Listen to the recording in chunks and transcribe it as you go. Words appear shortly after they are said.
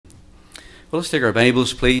Well, let's take our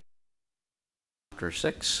Bibles, please. Chapter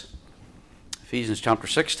 6. Ephesians chapter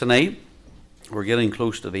 6 tonight. We're getting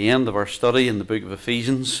close to the end of our study in the book of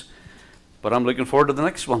Ephesians, but I'm looking forward to the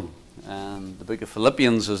next one. And the book of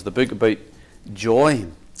Philippians is the book about joy,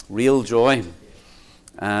 real joy.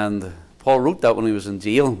 And Paul wrote that when he was in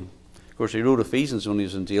jail. Of course, he wrote Ephesians when he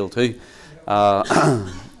was in jail too.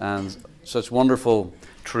 And such wonderful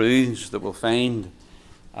truths that we'll find.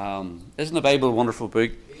 Isn't the Bible a wonderful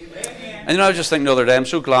book? And I was just thinking the other day, I'm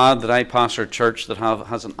so glad that I pastor a church that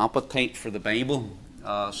has an appetite for the Bible.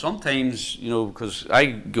 Sometimes, because I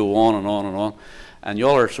go on and on and on, and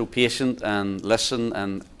y'all are so patient and listen,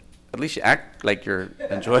 and at least you act like you're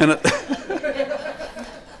enjoying it.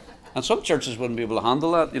 And some churches wouldn't be able to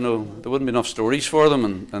handle that. There wouldn't be enough stories for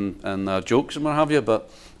them and jokes and what have you.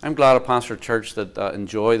 But I'm glad I pastor a church that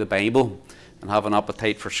enjoy the Bible and have an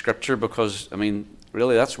appetite for Scripture, because,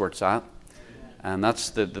 really that's where it's at. And that's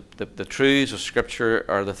the truths of Scripture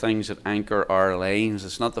are the things that anchor our lives.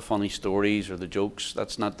 It's not the funny stories or the jokes.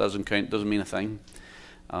 Doesn't count, doesn't mean a thing.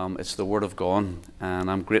 It's the Word of God. And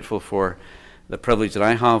I'm grateful for the privilege that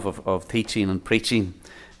I have of teaching and preaching.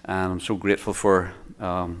 And I'm so grateful for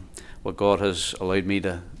what God has allowed me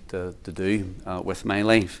to do with my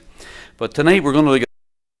life. But tonight we're going to look at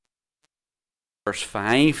verse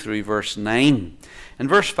 5 through verse 9. In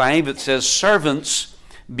verse 5 it says, "Servants,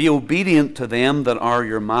 be obedient to them that are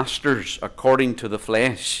your masters, according to the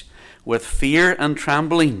flesh, with fear and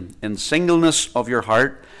trembling, in singleness of your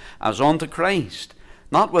heart, as unto Christ,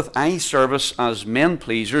 not with eye service as men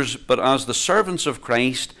pleasers, but as the servants of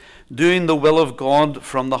Christ, doing the will of God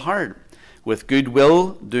from the heart, with good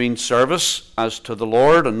will, doing service as to the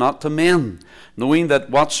Lord and not to men, knowing that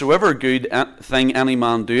whatsoever good thing any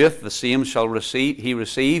man doeth, the same shall he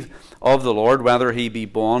receive of the Lord, whether he be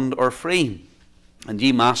bond or free. And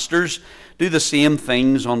ye masters, do the same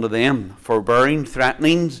things unto them, forbearing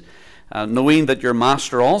threatenings, knowing that your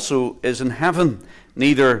master also is in heaven,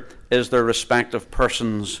 neither is there respect of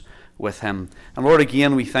persons with him." And Lord,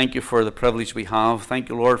 again, we thank you for the privilege we have. Thank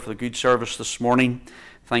you, Lord, for the good service this morning.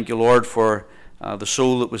 Thank you, Lord, for the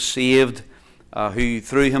soul that was saved, who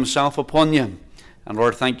threw himself upon you. And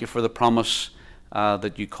Lord, thank you for the promise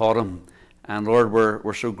that you caught him. And Lord,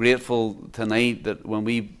 we're so grateful tonight that when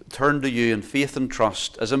we turn to you in faith and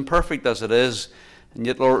trust, as imperfect as it is, and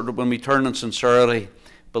yet, Lord, when we turn in sincerity,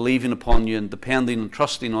 believing upon you and depending and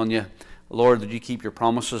trusting on you, Lord, that you keep your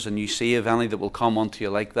promises and you save any that will come unto you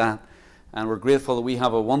like that. And we're grateful that we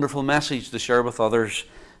have a wonderful message to share with others.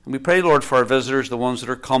 And we pray, Lord, for our visitors, the ones that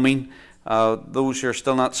are coming, those who are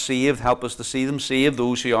still not saved, help us to see them saved.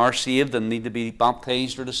 Those who are saved and need to be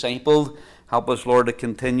baptized or discipled, help us, Lord, to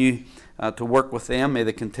continue to work with them. May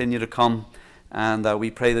they continue to come. And we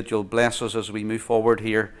pray that you'll bless us as we move forward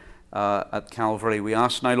here at Calvary. We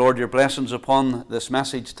ask now, Lord, your blessings upon this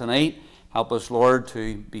message tonight. Help us, Lord,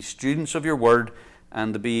 to be students of your word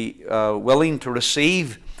and to be willing to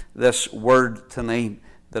receive this word tonight,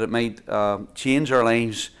 that it might change our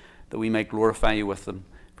lives, that we might glorify you with them.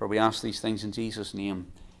 For we ask these things in Jesus' name.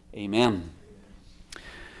 Amen.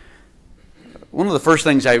 One of the first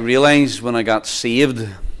things I realized when I got saved,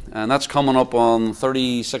 and that's coming up on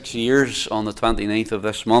 36 years on the 29th of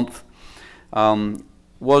this month,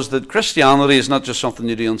 was that Christianity is not just something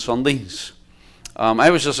you do on Sundays. I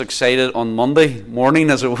was just excited on Monday morning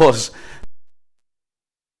as it was.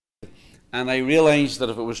 And I realized that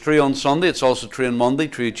if it was true on Sunday, it's also true on Monday,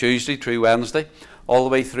 true Tuesday, true Wednesday, all the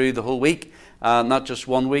way through the whole week. Not just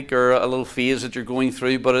 1 week or a little phase that you're going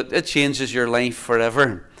through, but it changes your life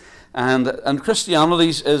forever. And Christianity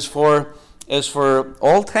is for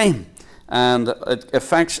all time, and it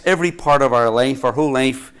affects every part of our life. Our whole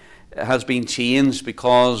life has been changed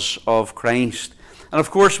because of Christ. And of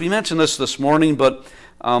course, we mentioned this morning, but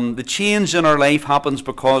the change in our life happens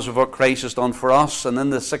because of what Christ has done for us. And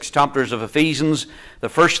in the 6 chapters of Ephesians, the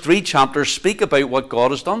first 3 chapters speak about what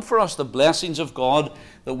God has done for us, the blessings of God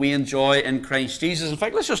that we enjoy in Christ Jesus. In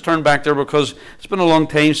fact, let's just turn back there, because it's been a long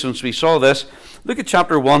time since we saw this. Look at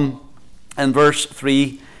chapter 1 and verse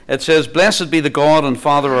 3. It says, "Blessed be the God and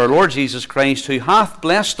Father of our Lord Jesus Christ, who hath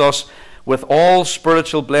blessed us with all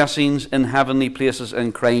spiritual blessings in heavenly places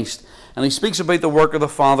in Christ." And he speaks about the work of the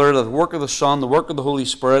Father, the work of the Son, the work of the Holy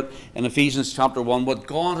Spirit in Ephesians chapter 1, what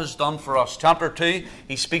God has done for us. Chapter 2,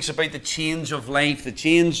 he speaks about the change of life, the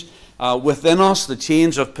change within us, the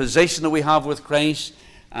change of position that we have with Christ.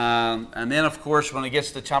 And then, of course, when he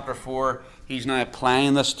gets to chapter 4, he's now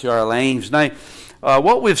applying this to our lives. Now,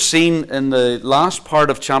 what we've seen in the last part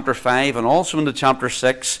of chapter 5 and also into chapter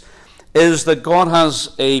 6 is that God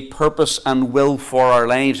has a purpose and will for our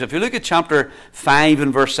lives. If you look at chapter 5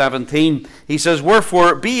 and verse 17, he says,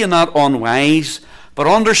 "Wherefore be ye not unwise, but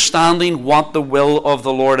understanding what the will of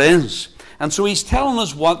the Lord is." And so he's telling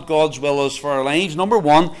us what God's will is for our lives. Number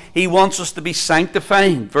one, he wants us to be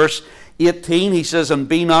sanctified. Verse 18, he says, "And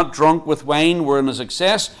be not drunk with wine wherein is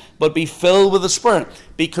excess, but be filled with the Spirit."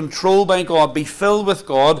 Be controlled by God. Be filled with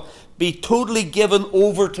God. Be totally given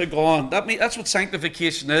over to God. That's what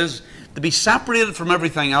sanctification is. To be separated from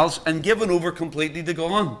everything else and given over completely to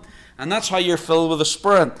God. And that's how you're filled with the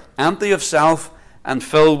Spirit. Empty of self and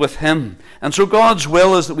filled with Him. And so God's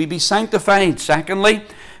will is that we be sanctified. Secondly,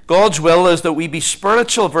 God's will is that we be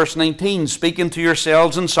spiritual. Verse 19, "Speaking to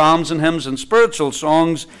yourselves in psalms and hymns and spiritual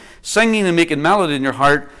songs, singing and making melody in your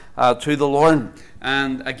heart to the Lord."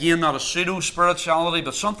 And again, not a pseudo-spirituality,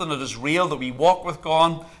 but something that is real, that we walk with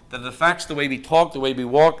God, that affects the way we talk, the way we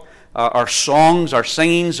walk, our songs, our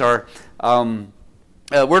singings, we're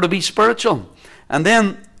to be spiritual. And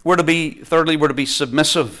then thirdly, we're to be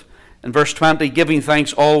submissive. In verse 20, "Giving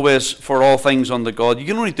thanks always for all things unto God." You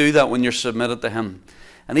can only do that when you're submitted to Him.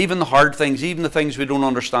 And even the hard things, even the things we don't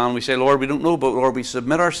understand, we say, "Lord, we don't know, but Lord, we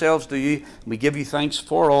submit ourselves to you, and we give you thanks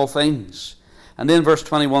for all things." And then verse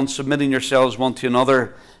 21, "Submitting yourselves one to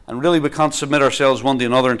another." And really we can't submit ourselves one to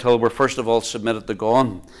another until we're first of all submitted to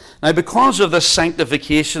God. Now, because of this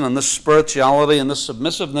sanctification and this spirituality and this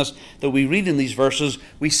submissiveness that we read in these verses,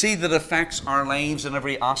 we see that it affects our lives in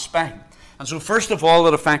every aspect. And so first of all,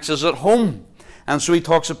 it affects us at home. And so he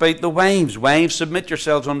talks about the wives. "Wives, submit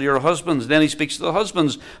yourselves unto your husbands." Then he speaks to the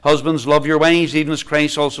husbands. "Husbands, love your wives, even as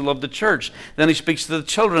Christ also loved the church." Then he speaks to the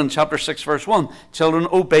children, chapter 6, verse 1. "Children,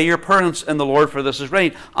 obey your parents in the Lord, for this is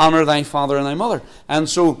right. Honor thy father and thy mother." And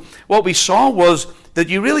so what we saw was that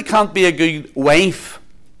you really can't be a good wife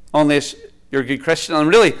unless you're a good Christian. And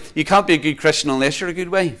really, you can't be a good Christian unless you're a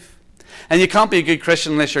good wife. And you can't be a good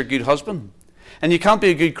Christian unless you're a good husband. And you can't be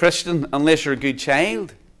a good Christian unless you're a good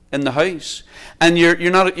child in the house. And you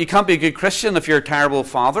can't be a good Christian if you're a terrible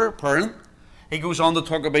parent. He goes on to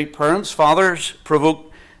talk about parents. "Fathers,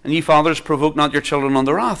 provoke, and ye fathers, provoke not your children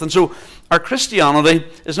unto wrath." And so our Christianity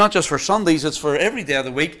is not just for Sundays, it's for every day of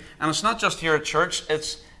the week. And it's not just here at church,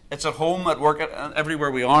 it's at home, at work,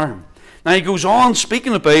 everywhere we are. Now he goes on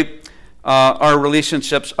speaking about our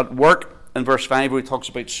relationships at work in verse 5, where he talks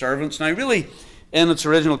about servants. Now really, in its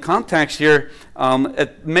original context here,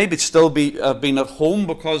 it maybe still been at home,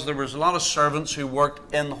 because there was a lot of servants who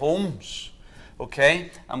worked in homes.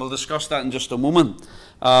 Okay? And we'll discuss that in just a moment.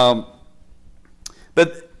 But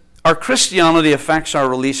our Christianity affects our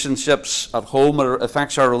relationships at home, or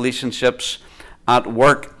affects our relationships at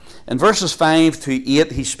work. In verses 5 to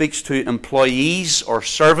 8, he speaks to employees or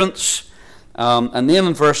servants. And then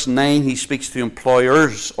in verse 9, he speaks to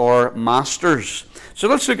employers or masters. So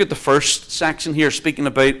let's look at the first section here, speaking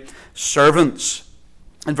about servants.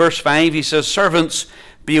 In verse 5, he says, "Servants,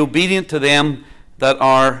 be obedient to them that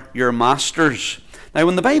are your masters." Now,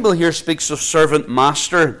 when the Bible here speaks of servant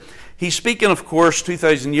master, he's speaking, of course,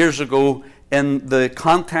 2,000 years ago in the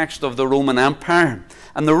context of the Roman Empire.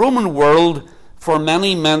 And the Roman world, for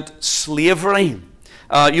many, meant slavery.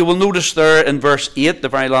 You will notice there in verse 8, the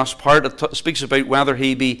very last part, it speaks about whether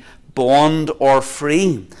he be bond or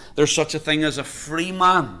free. There's such a thing as a free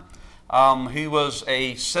man who was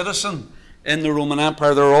a citizen in the Roman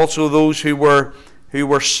Empire. There are also those who were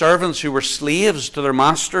servants, who were slaves to their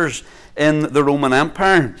masters in the Roman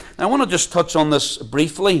Empire. Now, I want to just touch on this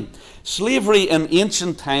briefly. Slavery in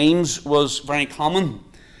ancient times was very common.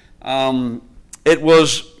 It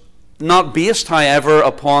was not based, however,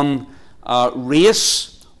 upon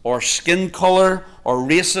race or skin color or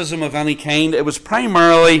racism of any kind. It was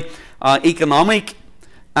primarily economic,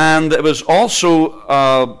 and it was also,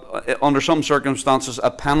 under some circumstances, a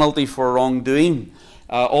penalty for wrongdoing.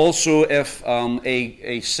 Also, if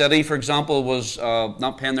a city, for example, was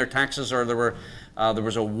not paying their taxes, or there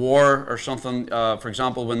was a war or something, for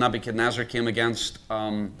example, when Nebuchadnezzar came against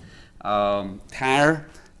Tyre,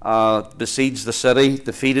 besieged the city,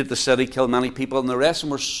 defeated the city, killed many people, and the rest of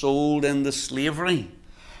them were sold into slavery.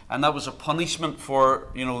 And that was a punishment for,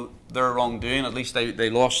 their wrongdoing. At least they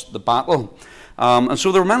lost the battle. And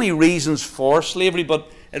so there were many reasons for slavery,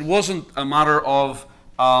 but it wasn't a matter of,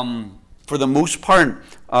 for the most part,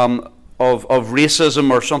 of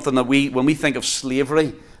racism or something that when we think of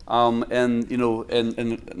slavery in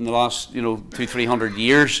the last 200-300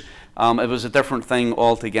 years, it was a different thing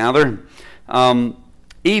altogether.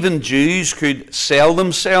 Even Jews could sell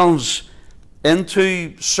themselves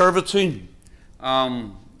into servitude.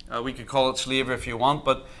 We could call it slavery if you want,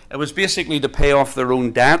 but it was basically to pay off their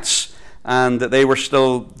own debts. and that they were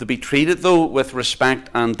still to be treated, though, with respect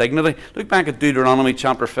and dignity. Look back at Deuteronomy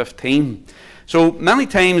chapter 15. So many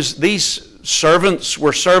times these servants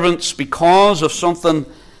were servants because of something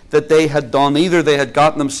that they had done. Either they had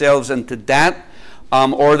gotten themselves into debt,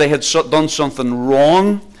 or they had done something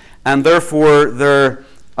wrong, and therefore their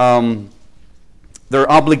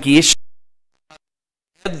obligation,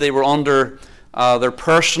 they were under their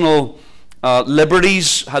personal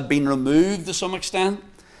liberties had been removed to some extent.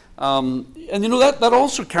 And you know, that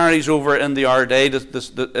also carries over into our day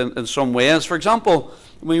in some ways. For example,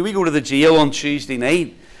 when we go to the jail on Tuesday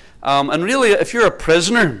night, and really if you're a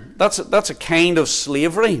prisoner, that's a kind of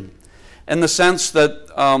slavery, in the sense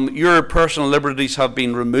that your personal liberties have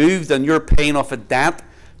been removed and you're paying off a debt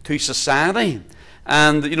to society.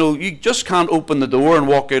 And you know, you just can't open the door and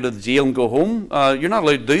walk out of the jail and go home. You're not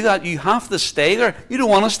allowed to do that. You have to stay there. You don't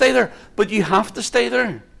want to stay there, but you have to stay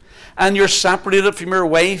there. And you're separated from your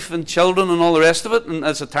wife and children and all the rest of it, and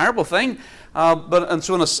it's a terrible thing.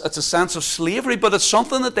 So it's a sense of slavery, but it's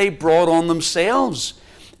something that they brought on themselves.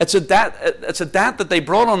 It's a debt that they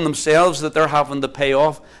brought on themselves, that they're having to pay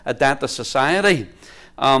off, a debt to society.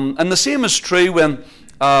 And the same is true when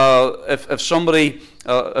if somebody,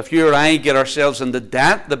 if you or I get ourselves into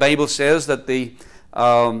debt, the Bible says that the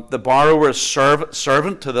borrower is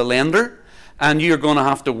servant to the lender, and you're going to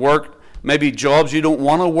have to work maybe jobs you don't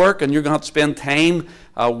want to work, and you're going to have to spend time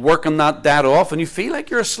working that debt off, and you feel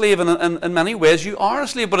like you're a slave, and in many ways you are a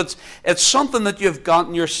slave, but it's something that you've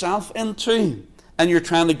gotten yourself into, and you're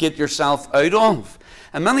trying to get yourself out of.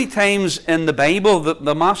 And many times in the Bible,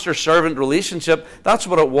 the master-servant relationship, that's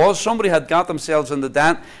what it was. Somebody had got themselves into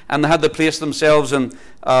debt, and they had to place themselves in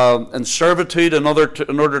servitude in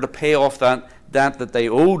order to pay off that debt that they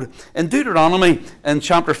owed. In Deuteronomy, in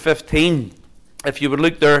chapter 15, if you would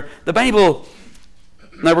look there, the Bible,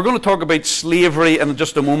 now we're going to talk about slavery in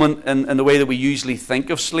just a moment in the way that we usually think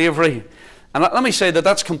of slavery. And let me say that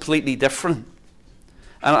that's completely different.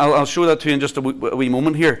 And I'll show that to you in just a wee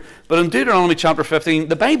moment here. But in Deuteronomy chapter 15,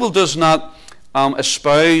 the Bible does not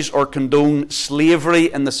espouse or condone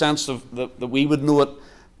slavery in the sense of that we would know it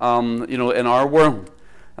in our world.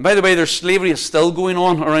 And by the way, there's slavery is still going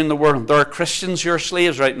on around the world. There are Christians who are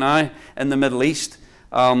slaves right now in the Middle East,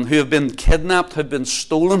 who have been kidnapped, have been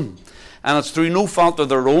stolen, and it's through no fault of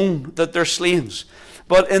their own that they're slaves.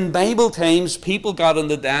 But in Bible times, people got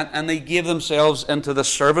into debt and they gave themselves into the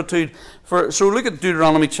servitude. So look at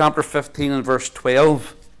Deuteronomy chapter 15 and verse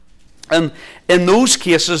 12. And in those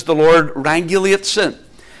cases, the Lord regulates it.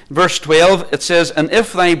 Verse 12, it says, "And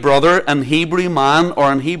if thy brother, an Hebrew man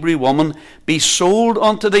or an Hebrew woman, be sold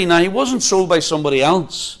unto thee." Now, he wasn't sold by somebody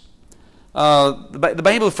else. The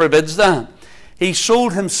Bible forbids that. He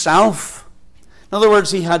sold himself. In other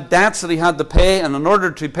words, he had debts that he had to pay, and in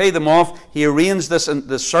order to pay them off, he arranged this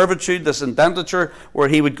servitude, this indenture, where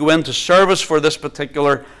he would go into service for this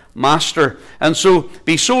particular master. And so,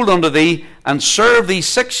 be sold unto thee, and serve thee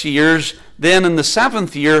 6 years, then in the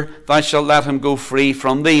 7th year thou shalt let him go free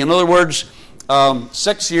from thee. In other words,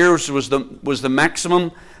 6 years was the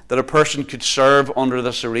maximum that a person could serve under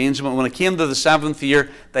this arrangement. When it came to the 7th year,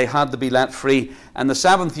 they had to be let free. And the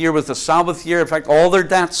 7th year was the Sabbath year. In fact, all their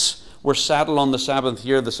debts were settled on the 7th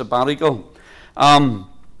year, the sabbatical. In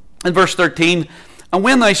verse 13, "And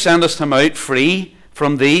when thou sendest him out free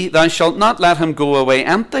from thee, thou shalt not let him go away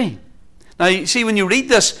empty." Now, you see, when you read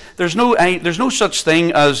this, there's no such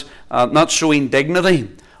thing as not showing dignity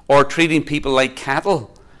or treating people like cattle.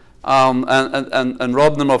 And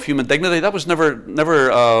robbing them of human dignity. That was never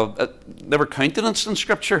countenanced in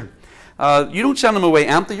Scripture. You don't send them away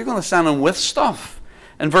empty. You're going to send them with stuff.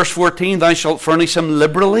 In verse 14, "Thou shalt furnish him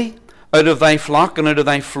liberally out of thy flock and out of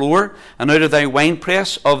thy floor and out of thy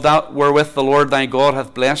winepress of that wherewith the Lord thy God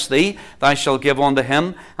hath blessed thee. Thou shalt give unto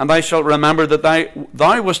him, and thou shalt remember that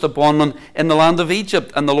thou wast a bondman in the land of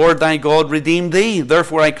Egypt, and the Lord thy God redeemed thee.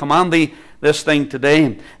 Therefore I command thee this thing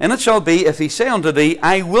today. And it shall be, if he say unto thee,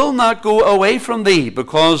 I will not go away from thee,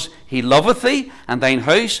 because he loveth thee, and thine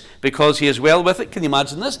house, because he is well with it." Can you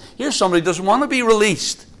imagine this? Here's somebody who doesn't want to be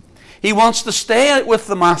released. He wants to stay with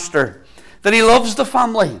the master. That he loves the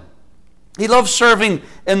family. He loves serving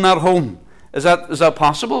in that home. Is that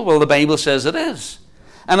possible? Well, the Bible says it is.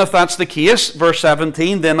 And if that's the case, verse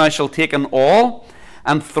 17, "Then I shall take an awl,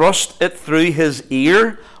 and thrust it through his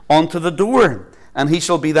ear unto the door. And he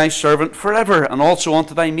shall be thy servant forever, and also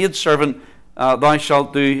unto thy maidservant thou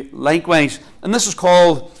shalt do likewise." And this is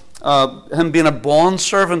called him being a bond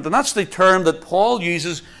servant, and that's the term that Paul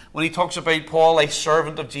uses when he talks about Paul, a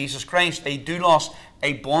servant of Jesus Christ, a doulos,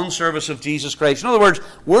 a bond service of Jesus Christ. In other words,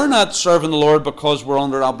 we're not serving the Lord because we're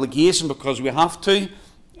under obligation, because we have to.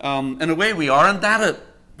 In a way, we are indebted,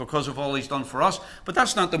 because of all he's done for us. But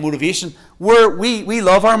that's not the motivation. We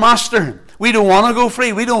love our master. We don't want to go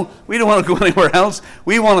free. We don't want to go anywhere else.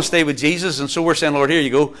 We want to stay with Jesus. And so we're saying, Lord, here you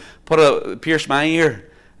go, pierce my ear.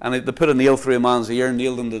 And they put a nail through a man's ear and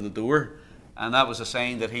nailed him to the door. And that was a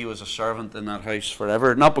sign that he was a servant in that house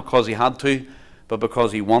forever. Not because he had to, but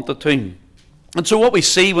because he wanted to. And so what we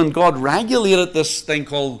see when God regulated this thing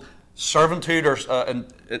called servitude or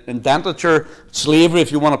indenture, slavery,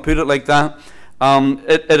 if you want to put it like that,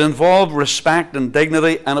 it involved respect and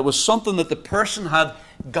dignity, and it was something that the person had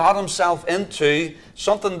got himself into,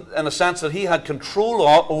 something in a sense that he had control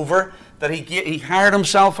over, that he hired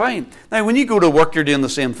himself out. Now, when you go to work, you're doing the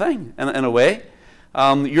same thing in a way.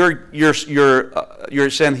 You're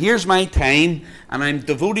saying, here's my time, and I'm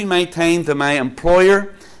devoting my time to my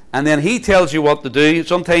employer, and then he tells you what to do.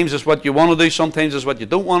 Sometimes it's what you want to do, sometimes it's what you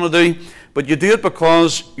don't want to do, but you do it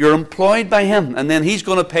because you're employed by him, and then he's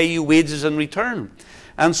going to pay you wages in return.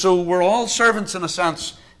 And so we're all servants in a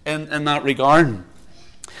sense in that regard.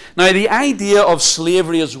 Now, the idea of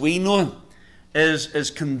slavery as we know it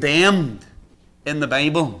is condemned in the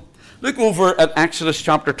Bible. Look over at Exodus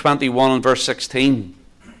chapter 21 and verse 16.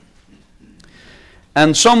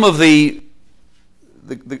 And some of the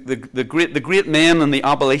great men in the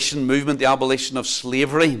abolition movement, the abolition of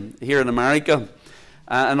slavery here in America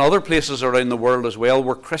and other places around the world as well,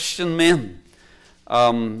 were Christian men.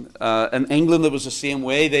 In England it was the same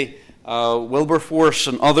way. Wilberforce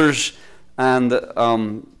and others, and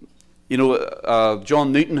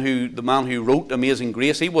John Newton, the man who wrote Amazing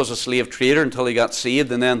Grace, he was a slave trader until he got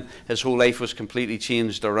saved, and then his whole life was completely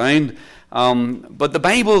changed around. But the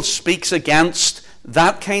Bible speaks against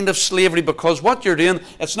that kind of slavery, because what you're doing,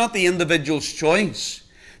 it's not the individual's choice.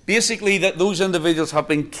 Basically, that those individuals have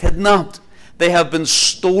been kidnapped, they have been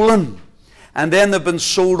stolen, and then they've been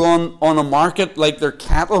sold on a market like they're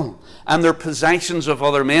cattle, and they're possessions of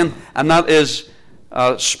other men, and that is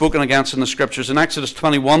spoken against in the Scriptures. In Exodus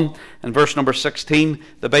 21 and verse number 16,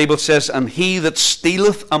 the Bible says, "And he that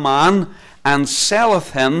stealeth a man and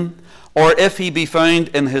selleth him, or if he be found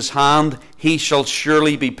in his hand, he shall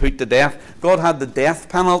surely be put to death." God had the death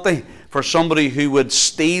penalty for somebody who would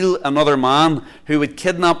steal another man, who would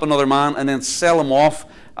kidnap another man and then sell him off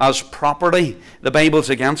as property. The Bible's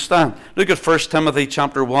against that. Look at 1 Timothy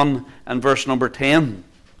chapter 1 and verse number 10.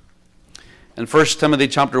 In 1 Timothy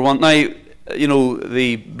chapter 1, now,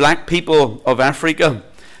 the black people of Africa,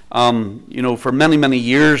 for many, many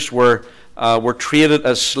years were traded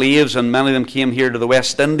as slaves, and many of them came here to the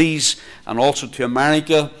West Indies and also to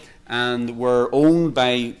America, and were owned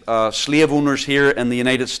by slave owners here in the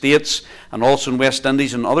United States and also in West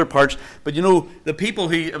Indies and other parts. But the people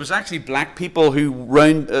it was actually black people who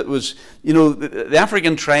the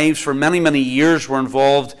African tribes for many, many years were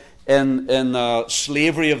involved in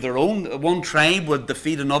slavery of their own. One tribe would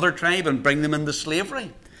defeat another tribe and bring them into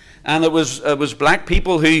slavery. And it was black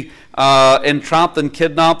people who entrapped and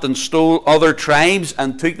kidnapped and stole other tribes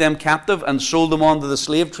and took them captive and sold them on to the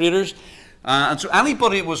slave traders. And so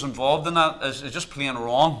anybody that was involved in that is just plain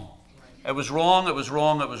wrong. It was wrong, it was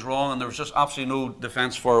wrong, it was wrong, and there was just absolutely no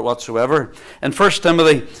defense for it whatsoever. In 1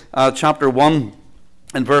 Timothy chapter 1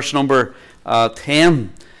 and verse number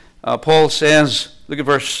 10, Paul says, look at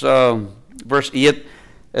verse 8.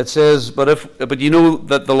 It says, but you know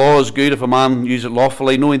that the law is good if a man use it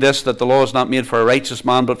lawfully, knowing this, that the law is not made for a righteous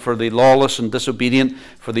man, but for the lawless and disobedient,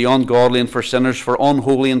 for the ungodly and for sinners, for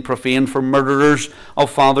unholy and profane, for murderers of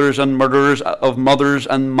fathers and murderers of mothers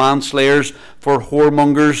and manslayers, for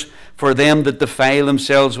whoremongers, for them that defile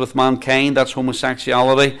themselves with mankind, that's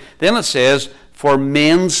homosexuality. Then it says, for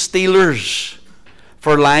men stealers,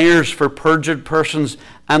 for liars, for perjured persons,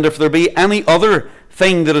 and if there be any other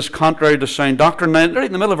thing that is contrary to sound doctrine. Now, right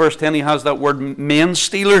in the middle of verse 10, he has that word men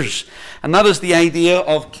stealers. And that is the idea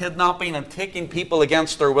of kidnapping and taking people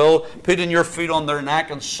against their will, putting your foot on their neck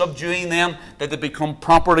and subduing them, that they become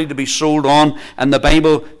property to be sold on. And the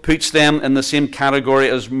Bible puts them in the same category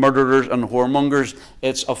as murderers and whoremongers.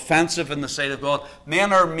 It's offensive in the sight of God.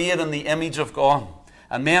 Men are made in the image of God,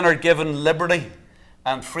 and men are given liberty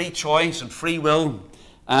and free choice and free will.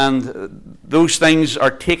 And those things are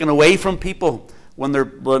taken away from people when they're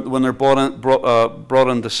brought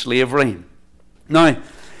into slavery. Now,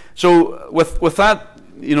 so with that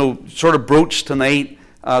sort of broached tonight,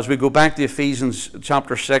 as we go back to Ephesians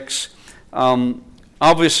chapter 6,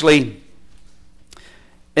 obviously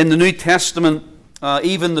in the New Testament,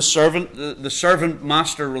 even the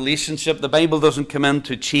servant-master relationship, the Bible doesn't come in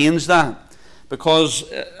to change that, because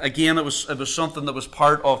again it was something that was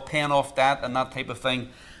part of paying off debt and that type of thing.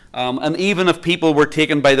 And even if people were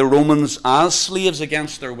taken by the Romans as slaves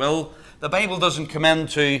against their will, the Bible doesn't come in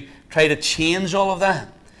to try to change all of that.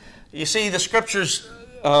 You see, the Scriptures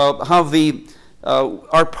have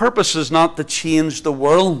our purpose is not to change the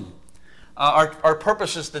world. Our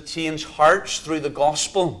purpose is to change hearts through the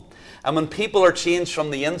gospel. And when people are changed from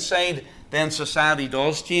the inside, then society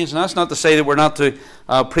does change. And that's not to say that we're not to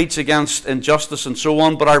preach against injustice and so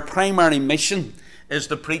on, but our primary mission is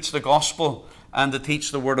to preach the gospel and to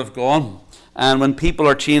teach the Word of God. And when people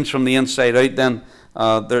are changed from the inside out, then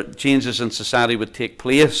their changes in society would take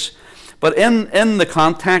place. But in the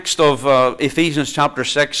context of Ephesians chapter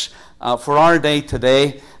 6, for our day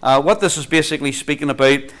today, what this is basically speaking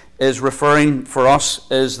about is referring for us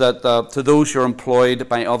is that to those who are employed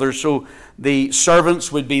by others. So the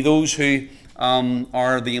servants would be those who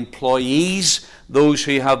are the employees, those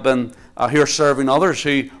who have been who are serving others,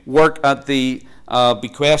 who work at the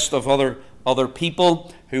bequest of other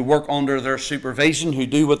people, who work under their supervision, who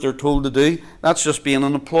do what they're told to do. That's just being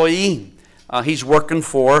an employee. He's working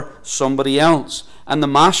for somebody else. And the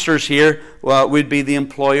masters here would be the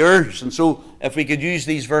employers. And so if we could use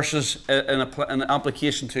these verses in an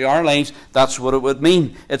application to our lives, that's what it would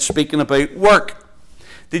mean. It's speaking about work.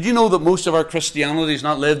 Did you know that most of our Christianity is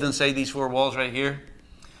not lived inside these four walls right here?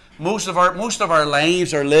 Most of our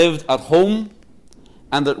lives are lived at home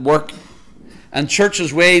and at work. And church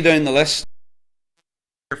is way down the list.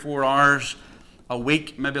 4 hours a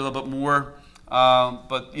week, maybe a little bit more.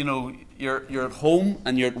 But you know, you're at home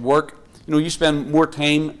and you're at work. You know, you spend more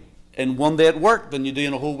time in one day at work than you do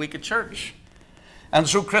in a whole week at church. And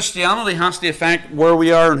so Christianity has to affect where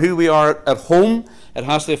we are and who we are at home. It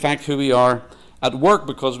has to affect who we are at work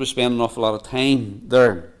because we spend an awful lot of time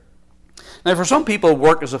there. Now, for some people,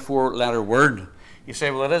 work is a 4-letter word. You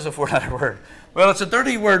say, well, it is a 4-letter word. Well, it's a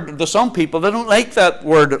dirty word to some people. They don't like that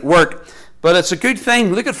word, work. But it's a good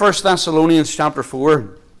thing. Look at 1 Thessalonians chapter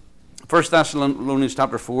 4. 1 Thessalonians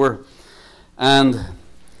chapter 4. And,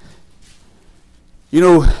 in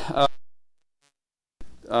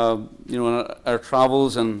our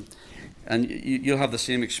travels, and you'll have the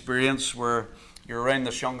same experience where you're around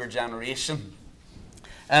this younger generation.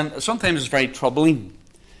 And sometimes it's very troubling.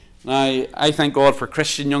 Now, I thank God for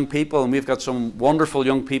Christian young people, and we've got some wonderful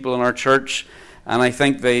young people in our church, and I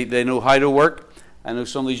think they know how to work. I know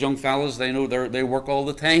some of these young fellas, they know they work all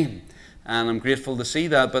the time, and I'm grateful to see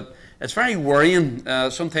that. But it's very worrying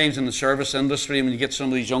sometimes in the service industry when you get some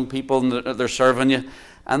of these young people and they're serving you,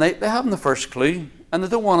 and they haven't the first clue, and they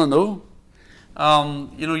don't want to know.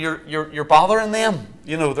 You're bothering them.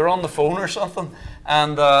 They're on the phone or something,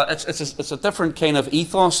 and it's a different kind of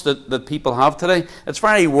ethos that people have today. It's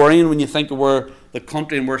very worrying when you think of where the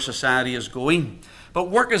country and where society is going.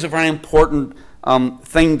 But work is a very important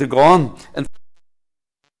thing to go on. In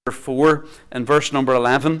 4, in verse number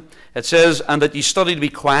 11, it says, "And that ye study to be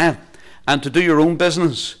quiet, and to do your own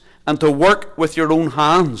business, and to work with your own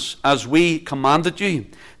hands, as we commanded you,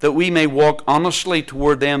 that we may walk honestly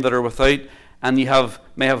toward them that are without, and ye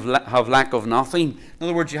may have lack of nothing." In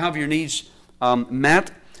other words, you have your needs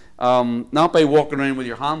met, not by walking around with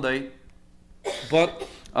your hand out, but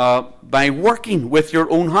by working with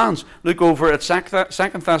your own hands. Look over at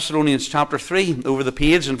 2 Thessalonians chapter 3, over the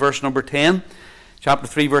page in verse number 10. Chapter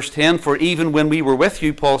 3, verse 10, "For even when we were with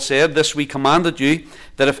you," Paul said, "this we commanded you,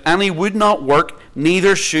 that if any would not work,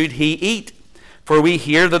 neither should he eat. For we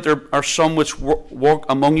hear that there are some which walk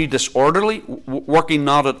among you disorderly, working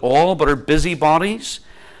not at all, but are busybodies.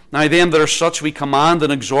 Now them that are such we command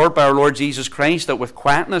and exhort by our Lord Jesus Christ, that with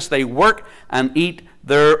quietness they work and eat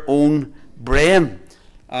their own bread."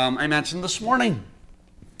 I mentioned this morning,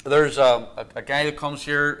 there's a guy that comes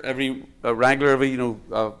here every 4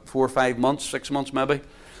 or 5 months, 6 months maybe.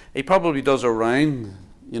 He probably does a round,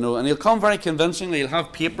 and he'll come very convincingly. He'll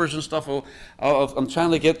have papers and stuff. I'm trying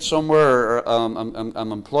to get somewhere. Or,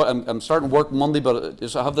 I'm starting work Monday, but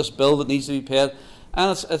I have this bill that needs to be paid,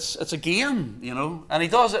 and it's a game, And he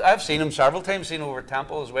does it. I've seen him several times. Seen him over at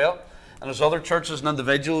Temple as well, and there's other churches and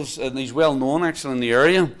individuals, and he's well known actually in the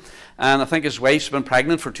area. And I think his wife's been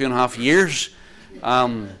pregnant for 2.5 years.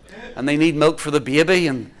 And they need milk for the baby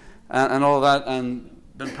and all that, and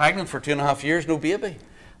been pregnant for 2.5 years, no baby.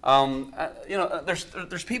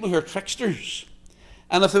 There's people who are tricksters,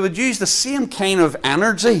 and if they would use the same kind of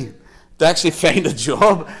energy to actually find a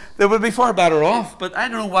job, they would be far better off. But I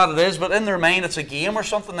don't know what it is, but in their mind it's a game or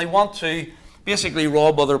something. They want to basically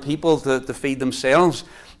rob other people to feed themselves.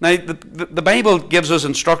 Now the Bible gives us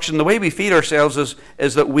instruction. The way we feed ourselves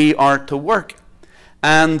is that we are to work.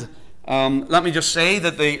 And let me just say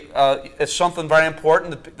that it's something very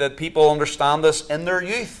important that people understand this in their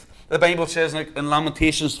youth. The Bible says in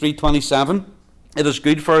Lamentations 3:27, "It is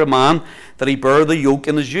good for a man that he bear the yoke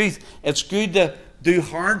in his youth." It's good do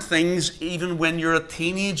hard things even when you're a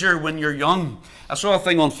teenager, when you're young. I saw a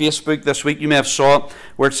thing on Facebook this week, you may have saw it,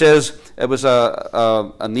 where it says it was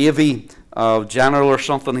a Navy general or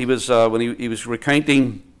something. He was when he was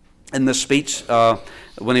recounting in the speech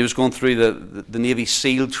when he was going through the Navy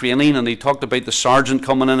SEAL training, and he talked about the sergeant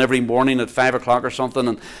coming in every morning at 5 o'clock or something,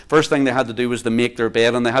 and first thing they had to do was to make their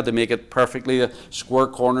bed, and they had to make it perfectly, square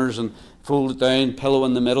corners and fold it down, pillow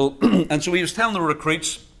in the middle. And so he was telling the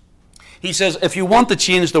recruits, he says, if you want to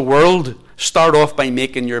change the world, start off by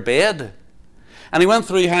making your bed. And he went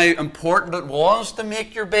through how important it was to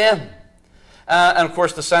make your bed. And of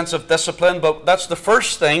course the sense of discipline, but that's the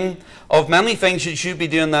first thing of many things you should be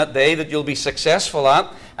doing that day that you'll be successful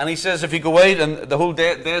at. And he says if you go out and the whole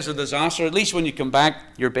day is a disaster, at least when you come back,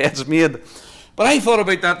 your bed's made. But I thought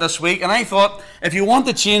about that this week, and I thought, if you want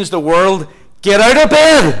to change the world, get out of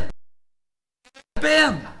bed.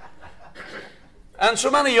 Bed. And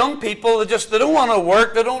so many young people, they don't want to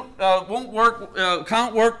work, they won't work,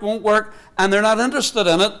 can't work, won't work, and they're not interested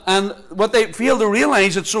in it. And what they fail to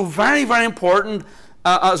realize, it's so very, very important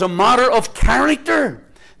as a matter of character,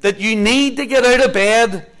 that you need to get out of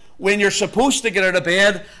bed when you're supposed to get out of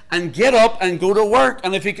bed and get up and go to work.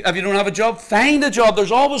 And if you don't have a job, find a job.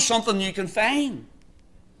 There's always something you can find.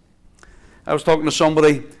 I was talking to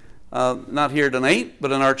somebody, not here tonight,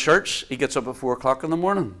 but in our church. He gets up at 4 o'clock in the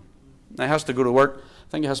morning. Now, he has to go to work.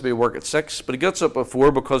 I think he has to be at work at 6, but he gets up at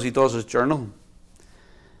 4 because he does his journal.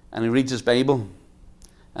 And he reads his Bible.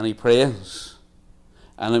 And he prays.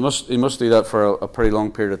 And he must do that for a pretty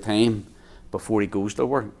long period of time before he goes to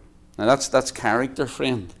work. Now, that's character,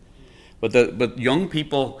 friend. But young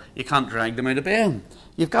people, you can't drag them out of bed.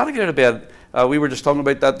 You've got to get out of bed. We were just talking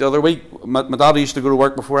about that the other week. My dad used to go to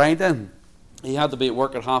work before I did. He had to be at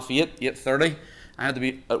work at 8:30, 8:30. I had to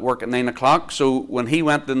be at work at 9 o'clock, so when he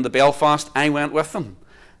went into Belfast, I went with him.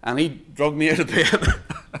 And he dragged me out of bed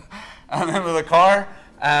and into the car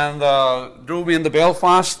and drove me into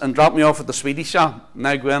Belfast and dropped me off at the sweetie shop. And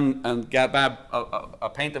I'd go in and get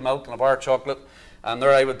a pint of milk and a bar of chocolate, and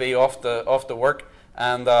there I would be off to work.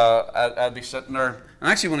 And I'd be sitting there.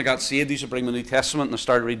 And actually, when I got saved, I used to bring my New Testament, and I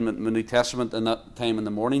started reading my New Testament in that time in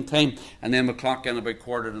the morning time. And then we'd clock in about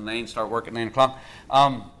 8:45, start work at 9 o'clock.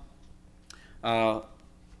 I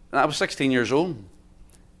was 16 years old.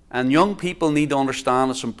 And young people need to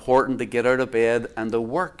understand it's important to get out of bed and to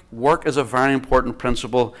work. Work is a very important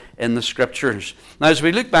principle in the Scriptures. Now, as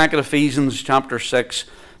we look back at Ephesians chapter 6,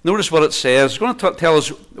 notice what it says. It's going to tell us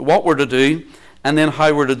what we're to do and then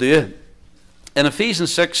how we're to do it. In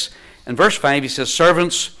Ephesians 6, in verse 5, he says,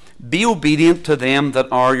 servants, be obedient to them that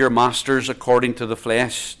are your masters according to the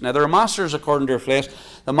flesh. Now, there are masters according to your flesh.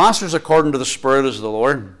 The masters according to the Spirit is the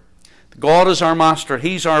Lord. God is our master.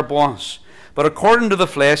 He's our boss. But according to the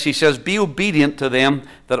flesh, he says, be obedient to them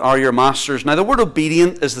that are your masters. Now, the word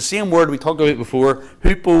obedient is the same word we talked about before,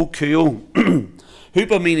 hupo.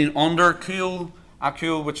 Hupo meaning under,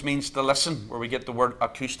 akio, which means to listen, where we get the word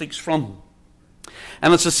acoustics from.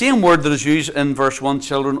 And it's the same word that is used in verse 1,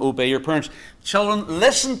 children, obey your parents. Children,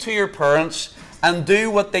 listen to your parents and do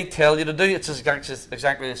what they tell you to do. It's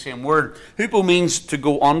exactly the same word. Hupo means to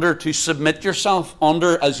go under, to submit yourself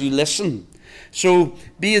under as you listen. So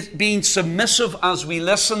being submissive as we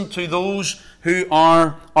listen to those who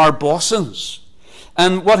are our bosses.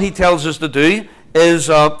 And what he tells us to do is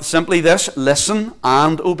simply this, listen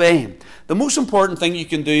and obey. The most important thing you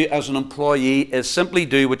can do as an employee is simply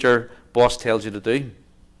do what your boss tells you to do.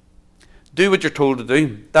 Do what you're told to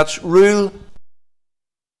do. That's rule.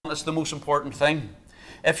 It's the most important thing.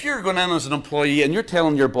 If you're going in as an employee and you're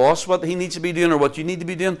telling your boss what he needs to be doing or what you need to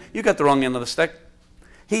be doing, you got the wrong end of the stick.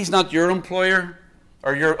 He's not your employer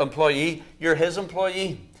or your employee. You're his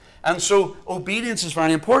employee. And so obedience is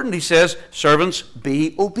very important. He says, servants,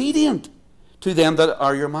 be obedient to them that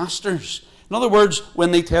are your masters. In other words,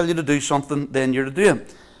 when they tell you to do something, then you're to do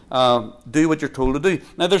it. Do what you're told to do.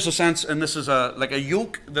 Now there's a sense, and this is like a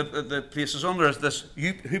yoke that the place is under, is this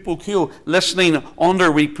hypokio, listening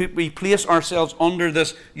under. We place ourselves under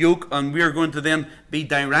this yoke, and we are going to then be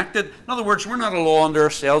directed. In other words, we're not a law unto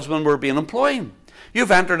ourselves when we're being employed.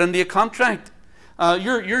 You've entered into a contract.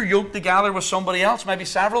 You're yoked together with somebody else, maybe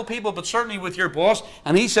several people, but certainly with your boss,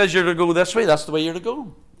 and he says you're to go this way, that's the way you're to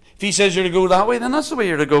go. If he says you're to go that way, then that's the way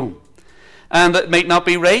you're to go. And it might not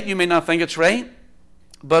be right, you may not think it's right,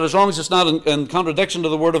 but as long as it's not in contradiction to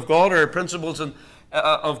the Word of God or principles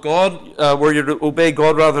of God, where you're to obey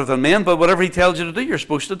God rather than men, but whatever he tells you to do, you're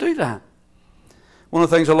supposed to do that. One of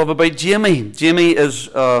the things I love about Jamie is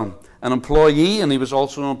an employee, and he was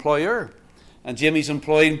also an employer. And Jamie's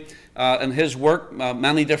employed in his work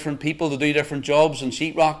many different people to do different jobs, and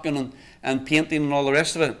sheetrocking and painting and all the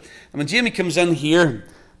rest of it. And when Jamie comes in here,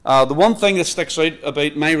 the one thing that sticks out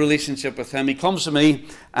about my relationship with him, he comes to me,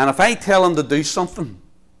 and if I tell him to do something,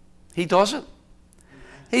 he does it.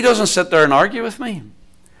 He doesn't sit there and argue with me.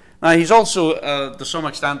 Now, he's also, to some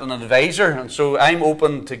extent, an advisor, and so I'm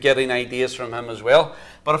open to getting ideas from him as well.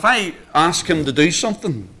 But if I ask him to do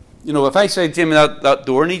something, if I say, Jamie, that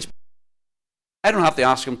door needs, I don't have to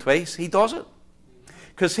ask him twice. He does it.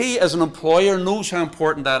 Because he, as an employer, knows how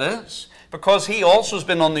important that is. Because he also has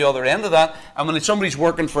been on the other end of that. And when somebody's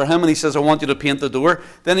working for him and he says, I want you to paint the door,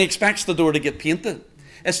 then he expects the door to get painted.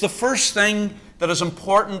 It's the first thing that is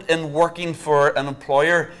important in working for an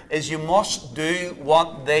employer, is you must do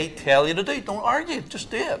what they tell you to do. Don't argue, just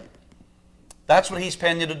do it. That's what he's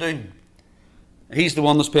paying you to do. He's the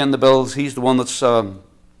one that's paying the bills. He's the one that's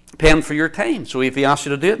paying for your time. So if he asks you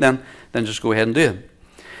to do it, then just go ahead and do it.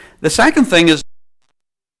 The second thing is,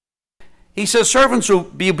 he says, servants, will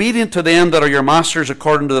be obedient to them that are your masters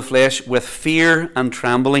according to the flesh, with fear and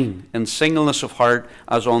trembling, in singleness of heart,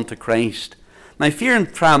 as unto Christ. Now, fear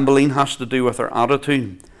and trembling has to do with our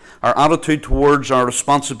attitude towards our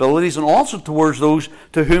responsibilities, and also towards those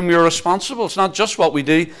to whom we are responsible. It's not just what we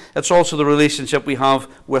do, it's also the relationship we have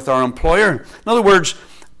with our employer. In other words,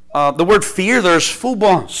 the word fear, there's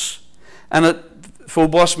phobos, and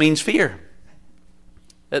phobos means fear.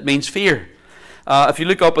 It means fear. If you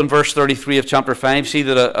look up in verse 33 of chapter 5, see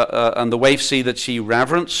that and the wife see that she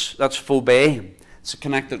reverence, that's phobē. It's a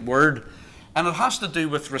connected word. And it has to do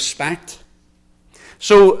with respect.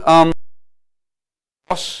 So,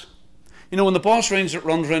 boss, when the boss runs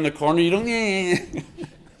around the corner, you don't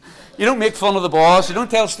make fun of the boss, you don't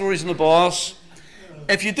tell stories on the boss.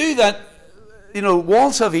 If you do that,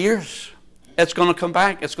 walls have ears. It's going to come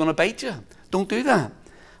back, it's going to bite you. Don't do that.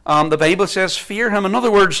 The Bible says, fear him. In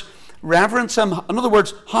other words, reverence him. In other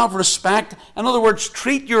words, have respect. In other words,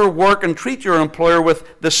 treat your work and treat your employer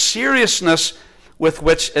with the seriousness with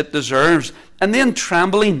which it deserves. And then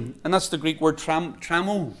trembling, and that's the Greek word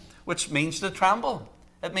tremo, which means to tremble.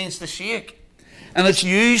 It means to shake. And it's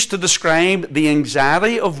used to describe the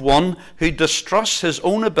anxiety of one who distrusts his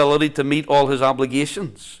own ability to meet all his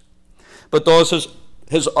obligations, but does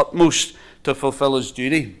his utmost to fulfill his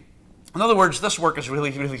duty. In other words, this work is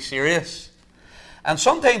really, really serious. And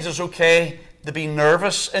sometimes it's okay to be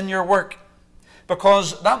nervous in your work,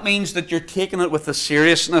 because that means that you're taking it with the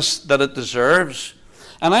seriousness that it deserves.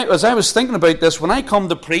 And as I was thinking about this, when I come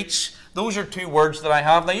to preach, those are two words that I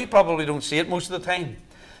have. Now, you probably don't see it most of the time.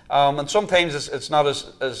 And sometimes it's not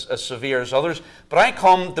as severe as others. But I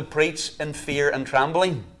come to preach in fear and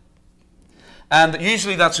trembling. And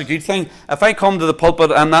usually that's a good thing. If I come to the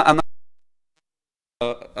pulpit and I'm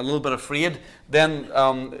a little bit afraid, then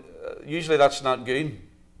usually that's not good.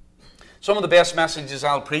 Some of the best messages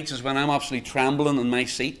I'll preach is when I'm absolutely trembling in my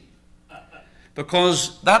seat.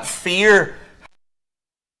 Because that fear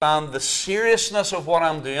and the seriousness of what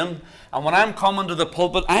I'm doing, and when I'm coming to the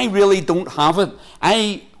pulpit, I really don't have it.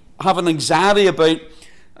 I have an anxiety about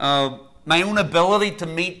my own ability to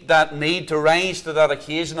meet that need, to rise to that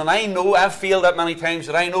occasion. And I've failed that many times,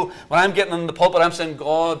 that I know when I'm getting in the pulpit, I'm saying,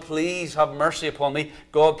 God, please have mercy upon me.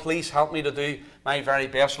 God, please help me to do my very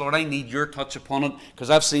best. Lord, I need your touch upon it, because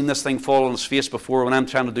I've seen this thing fall on its face before when I'm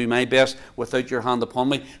trying to do my best without your hand upon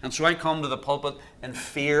me. And so I come to the pulpit in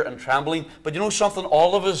fear and trembling. But you know something?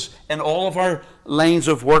 All of us, in all of our lines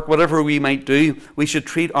of work, whatever we might do, we should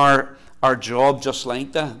treat our job just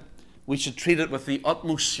like that. We should treat it with the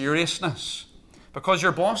utmost seriousness, because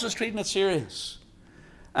your boss is treating it serious.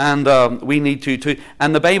 And we need to too.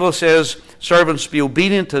 And the Bible says, servants, be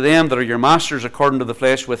obedient to them that are your masters according to the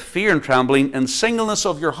flesh, with fear and trembling, in singleness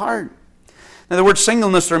of your heart. Now, the word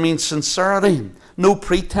singleness there means sincerity, no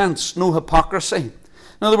pretense, no hypocrisy. In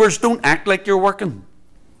other words, don't act like you're working.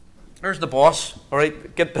 There's the boss. All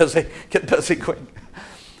right, get busy quick.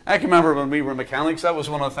 I can remember when we were mechanics, that was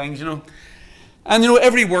one of the things, And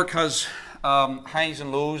every work has highs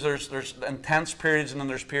and lows. There's intense periods, and then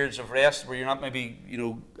there's periods of rest where you're not maybe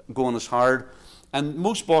going as hard. And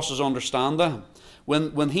most bosses understand that.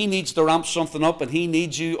 When he needs to ramp something up, and he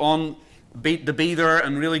needs you to be there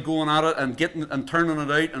and really going at it and getting and turning it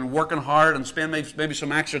out and working hard and spend maybe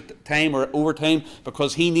some extra time or overtime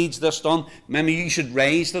because he needs this done, maybe you should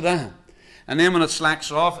rise to that. And then when it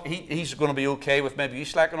slacks off, he's going to be okay with maybe you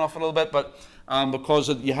slacking off a little bit, but because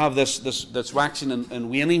you have this waxing and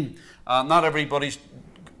waning, not everybody's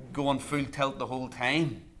going full tilt the whole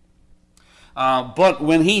time. But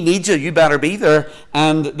when He needs you, you better be there.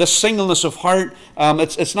 And the singleness of heart,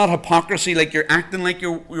 it's not hypocrisy, like you're acting like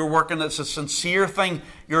you're working. It's a sincere thing.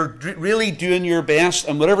 You're really doing your best,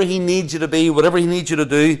 and whatever He needs you to be, whatever He needs you to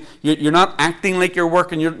do, you're not acting like you're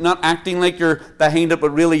working. You're not acting like you're behind it,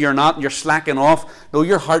 but really you're not, and you're slacking off. No,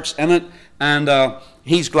 your heart's in it, and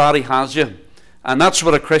He's glad He has you. And that's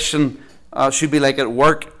what a Christian should be like at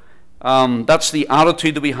work. That's the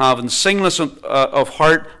attitude that we have, in singleness of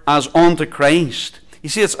heart as unto Christ. You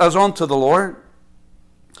see, it's as unto the Lord.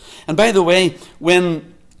 And by the way,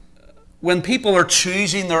 when people are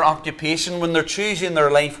choosing their occupation, when they're choosing their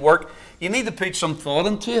life work, you need to put some thought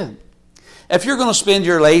into it. If you're going to spend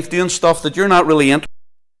your life doing stuff that you're not really interested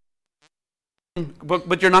in,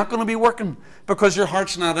 but you're not going to be working because your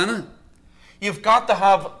heart's not in it, you've got to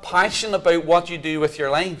have passion about what you do with your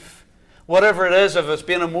life. Whatever it is, if it's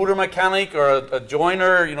being a motor mechanic or a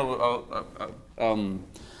joiner,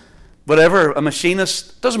 whatever, a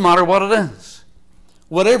machinist, doesn't matter what it is.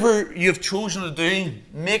 Whatever you've chosen to do,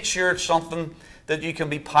 make sure it's something that you can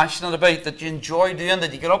be passionate about, that you enjoy doing,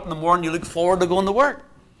 that you get up in the morning, you look forward to going to work.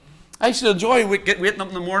 I used to enjoy waking up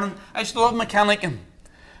in the morning. I used to love mechanicking.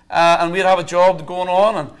 And we'd have a job going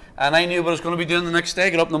on, and I knew what I was going to be doing the next day. I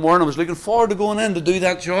got up in the morning, I was looking forward to going in to do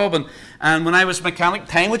that job. And when I was mechanic,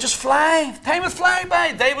 time would just fly. Time would fly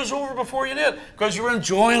by. Day was over before you knew it, because you were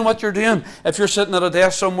enjoying what you're doing. If you're sitting at a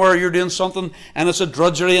desk somewhere, you're doing something, and it's a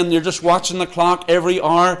drudgery, and you're just watching the clock every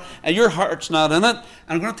hour, and your heart's not in it. And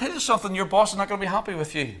I'm going to tell you something, your boss is not going to be happy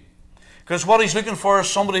with you. Because what he's looking for is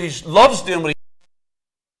somebody who loves doing what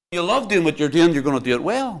you love doing what you're doing, you're going to do it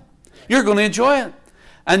well. You're going to enjoy it.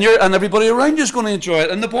 And everybody around you is going to enjoy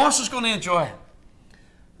it, and the boss is going to enjoy it.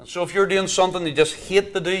 And so if you're doing something you just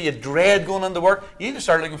hate to do, you dread going into work, you need to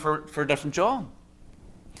start looking for a different job.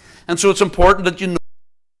 And so it's important that you know,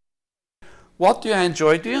 what do I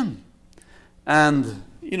enjoy doing? And,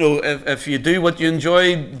 if you do what you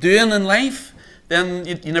enjoy doing in life, then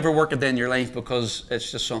you never work a day in your life, because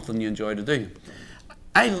it's just something you enjoy to do.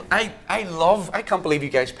 I can't believe you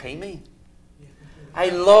guys pay me. I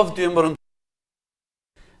love doing what I'm doing.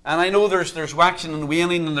 And I know there's waxing and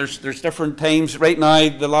waning, and there's different times. Right now,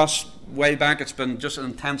 the last way back, it's been just an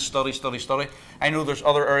intense study. I know there's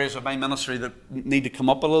other areas of my ministry that need to come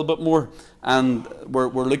up a little bit more, and we're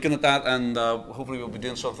looking at that, and hopefully we'll be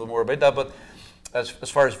doing something more about that. But as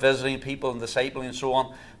far as visiting people and discipling and so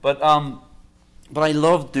on, but I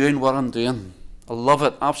love doing what I'm doing. I love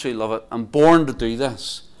it, absolutely love it. I'm born to do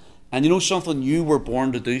this. And you know something? You were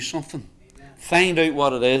born to do something. Amen. Find out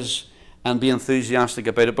what it is and be enthusiastic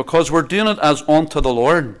about it, because we're doing it as unto the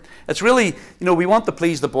Lord. It's really, we want to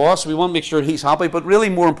please the boss, we want to make sure he's happy, but really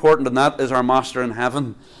more important than that is our Master in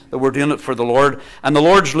heaven, that we're doing it for the Lord. And the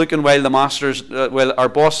Lord's looking while while our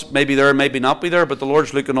boss may be there, maybe not be there, but the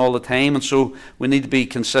Lord's looking all the time, and so we need to be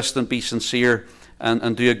consistent, be sincere,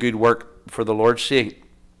 and do a good work for the Lord's sake.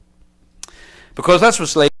 Because that's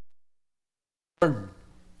what's like, and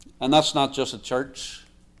that's not just at church,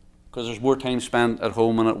 because there's more time spent at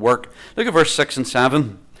home and at work. Look at verse 6 and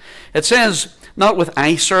 7. It says, not with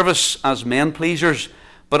eye service as men pleasers,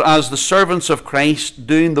 but as the servants of Christ,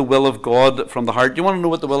 doing the will of God from the heart. Do you want to know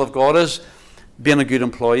what the will of God is? Being a good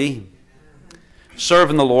employee.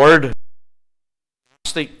 Serving the Lord.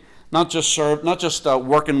 Not just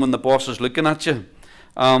working when the boss is looking at you,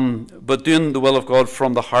 but doing the will of God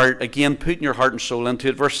from the heart. Again, putting your heart and soul into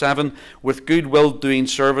it. Verse 7, with good will doing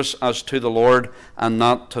service as to the Lord and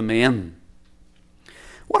not to men.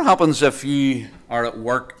 What happens if you are at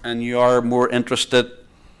work and you are more interested,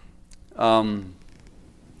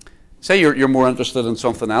 say you're more interested in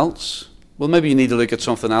something else? Well, maybe you need to look at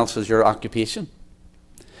something else as your occupation.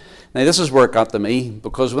 Now, this is where it got to me,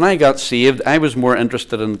 because when I got saved, I was more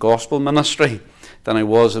interested in gospel ministry than I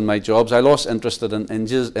was in my jobs. I lost interest in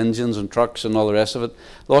engines and trucks and all the rest of it.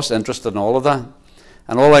 Lost interest in all of that.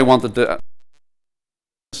 And all I wanted to do,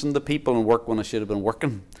 listen to people and work when I should have been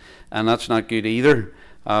working. And that's not good either.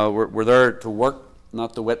 We're there to work,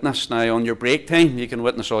 not to witness. Now, on your break time, you can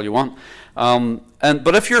witness all you want.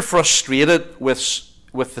 But if you're frustrated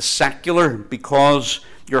with the secular because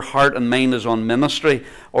your heart and mind is on ministry,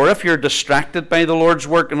 or if you're distracted by the Lord's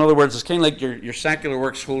work, in other words, it's kind of like your secular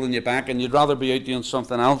work's holding you back and you'd rather be out doing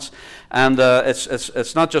something else, and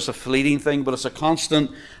it's not just a fleeting thing, but it's a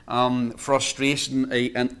constant frustration,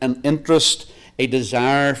 an interest, a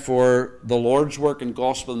desire for the Lord's work and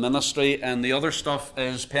gospel ministry, and the other stuff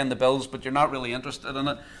is paying the bills, but you're not really interested in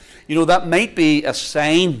it. That might be a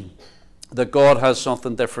sign that God has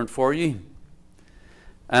something different for you.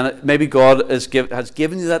 And maybe God has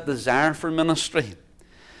given you that desire for ministry.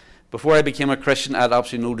 Before I became a Christian, I had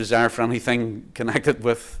absolutely no desire for anything connected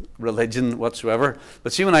with religion whatsoever.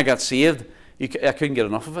 But see, when I got saved, I couldn't get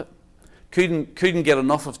enough of it. Couldn't get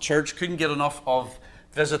enough of church, couldn't get enough of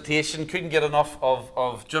visitation, couldn't get enough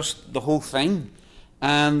of just the whole thing.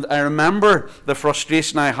 And I remember the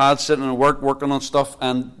frustration I had sitting in work, working on stuff,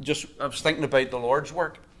 and just I was thinking about the Lord's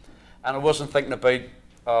work. And I wasn't thinking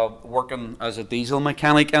about working as a diesel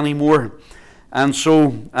mechanic anymore. And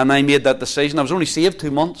I made that decision. I was only saved 2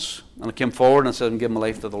 months, and I came forward and said, I'm giving my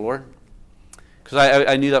life to the Lord. Because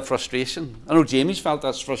I knew that frustration. I know Jamie's felt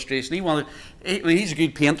that frustration. He's a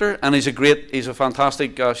good painter, and he's a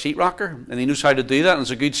fantastic sheetrocker, and he knows how to do that, and it's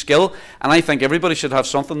a good skill. And I think everybody should have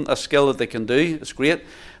a skill that they can do. It's great.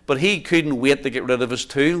 But he couldn't wait to get rid of his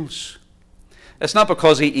tools. It's not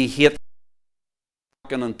because he hates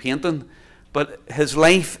and painting, but his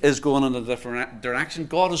life is going in a different direction.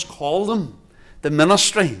 God has called him the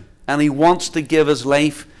ministry, and he wants to give his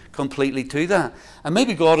life completely to that. And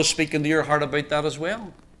maybe God is speaking to your heart about that as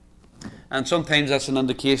well. And sometimes that's an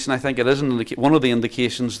indication, I think it is one of the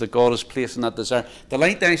indications that God is placing that desire.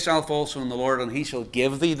 Delight thyself also in the Lord, and he shall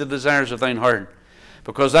give thee the desires of thine heart.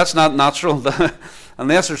 Because that's not natural.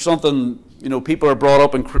 Unless there's something, people are brought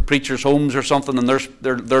up in preachers' homes or something, and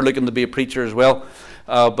they're looking to be a preacher as well.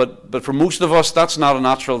 But for most of us, that's not a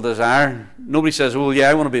natural desire. Nobody says, "Oh yeah,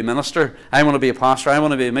 I want to be a minister. I want to be a pastor. I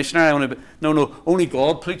want to be a missionary. No. Only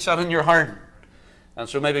God puts that in your heart." And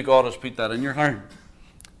so maybe God has put that in your heart.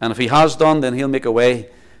 And if he has done, then he'll make a way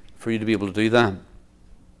for you to be able to do that.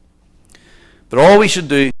 But all we should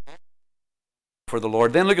do for the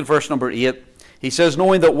Lord. Then look at verse number 8. He says,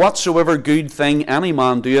 knowing that whatsoever good thing any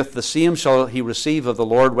man doeth, the same shall he receive of the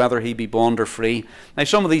Lord, whether he be bond or free. Now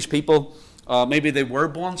some of these people, maybe they were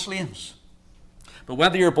bond slaves. But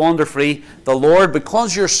whether you're bond or free, the Lord,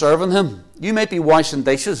 because you're serving him, you may be washing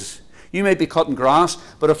dishes, you may be cutting grass,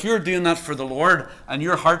 but if you're doing that for the Lord, and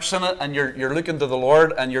your heart's in it, and you're looking to the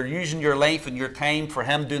Lord, and you're using your life and your time for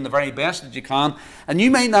him, doing the very best that you can, and you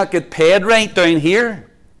might not get paid right down here,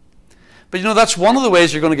 but that's one of the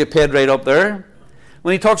ways you're going to get paid right up there.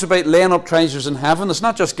 When he talks about laying up treasures in heaven, it's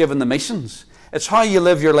not just giving the missions. It's how you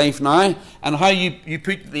live your life now, and how you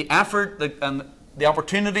put the effort and the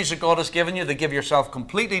opportunities that God has given you to give yourself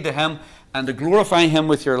completely to him and to glorify him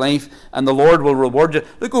with your life, and the Lord will reward you.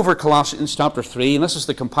 Look over Colossians chapter 3, and this is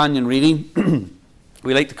the companion reading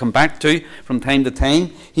we like to come back to from time to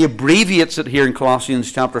time. He abbreviates it here in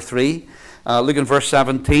Colossians chapter 3. Look in verse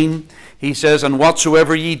 17. He says, and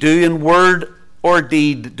whatsoever ye do in word or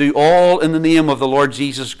deed, do all in the name of the Lord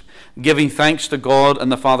Jesus, giving thanks to God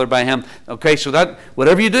and the Father by him. Okay, so that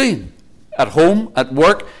whatever you do, at home, at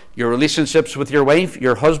work, your relationships with your wife,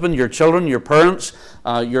 your husband, your children, your parents,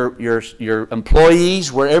 your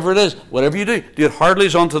employees, wherever it is, whatever you do it heartily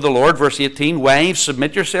as unto the Lord. Verse 18, wives,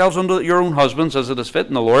 submit yourselves unto your own husbands as it is fit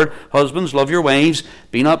in the Lord. Husbands, love your wives,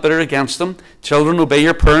 be not bitter against them. Children, obey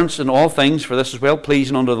your parents in all things, for this is well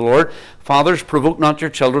pleasing unto the Lord. Fathers, provoke not your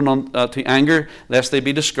children to anger, lest they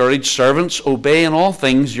be discouraged. Servants, obey in all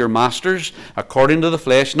things your masters, according to the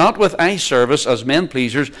flesh, not with eye service as men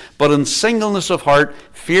pleasers, but in singleness of heart,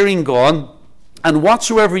 fearing God. And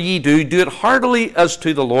whatsoever ye do, do it heartily as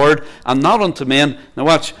to the Lord, and not unto men. Now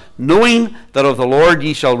watch, knowing that of the Lord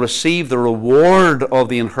ye shall receive the reward of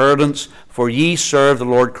the inheritance, for ye serve the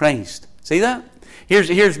Lord Christ. See that?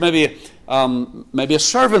 Here's maybe a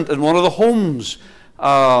servant in one of the homes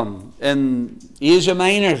in Asia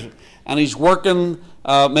Minor, and he's working.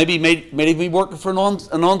 Maybe be working for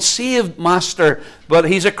an unsaved master, but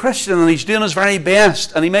he's a Christian and he's doing his very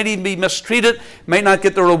best, and he might even be mistreated, might not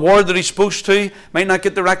get the reward that he's supposed to, might not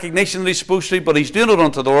get the recognition that he's supposed to, but he's doing it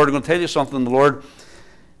unto the Lord. I'm going to tell you something, the Lord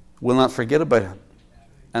will not forget about it,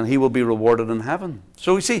 and he will be rewarded in heaven.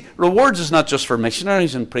 So we see, rewards is not just for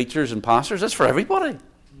missionaries and preachers and pastors, it's for everybody.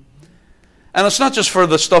 And it's not just for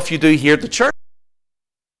the stuff you do here at the church,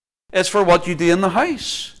 it's for what you do in the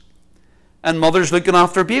house. And mothers looking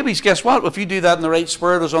after babies, guess what? If you do that in the right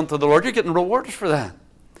spirit as unto the Lord, you're getting rewards for that.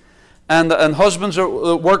 And husbands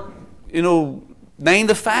work, 9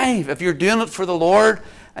 to 5. If you're doing it for the Lord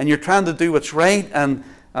and you're trying to do what's right and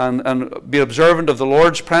be observant of the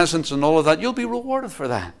Lord's presence and all of that, you'll be rewarded for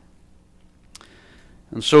that.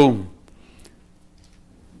 And so,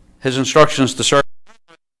 his instructions to serve,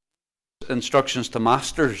 instructions to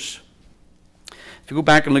masters. If you go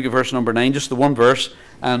back and look at verse number 9, just the one verse,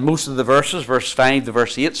 and most of the verses, verse 5 to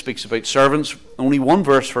verse 8, speaks about servants. Only one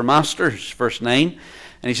verse for masters, verse 9.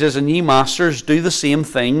 And he says, and ye masters, do the same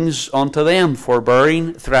things unto them,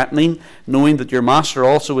 forbearing, threatening, knowing that your master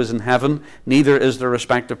also is in heaven, neither is there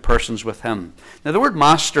respect of persons with him. Now the word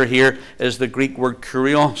master here is the Greek word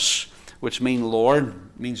kurios, which means Lord.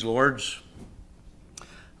 means lords.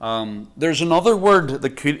 There's another word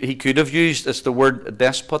that he could have used. It's the word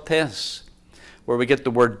despotes, where we get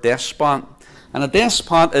the word despot. And a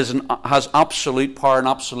despot has absolute power and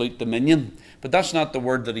absolute dominion. But that's not the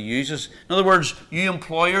word that he uses. In other words, you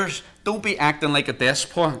employers, don't be acting like a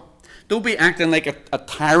despot. Don't be acting like a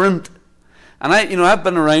tyrant. And I've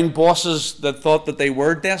been around bosses that thought that they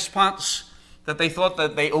were despots, that they thought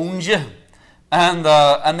that they owned you, and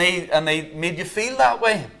they made you feel that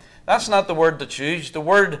way. That's not the word that's used. The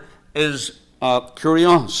word is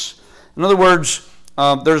kurios. In other words,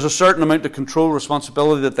 there's a certain amount of control,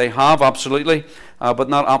 responsibility that they have, absolutely, but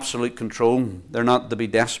not absolute control. They're not to be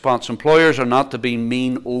despots. Employers are not to be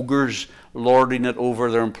mean ogres, lording it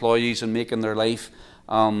over their employees and making their life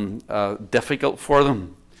difficult for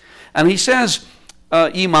them. And he says,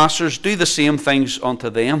 ye masters, do the same things unto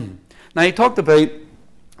them. Now he talked about,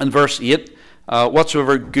 in verse 8,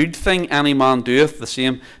 whatsoever good thing any man doeth, the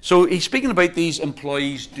same. So he's speaking about these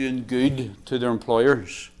employees doing good to their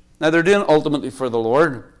employers. Now they're doing it ultimately for the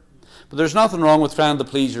Lord. But there's nothing wrong with trying to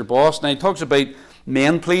please your boss. Now he talks about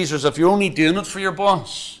men pleasers. If you're only doing it for your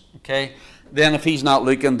boss, okay, then if he's not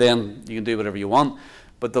looking, then you can do whatever you want.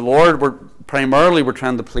 But the Lord, we're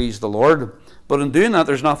trying to please the Lord. But in doing that,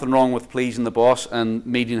 there's nothing wrong with pleasing the boss and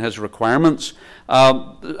meeting his requirements.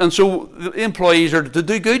 And so the employees are to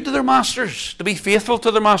do good to their masters, to be faithful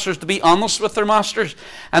to their masters, to be honest with their masters.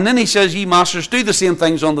 And then he says, ye masters, do the same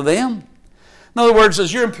things unto them. In other words,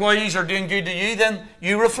 as your employees are doing good to you, then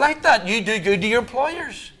you reflect that. You do good to your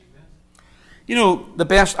employers. You know, the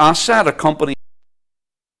best asset a company,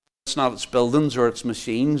 it's not its buildings or its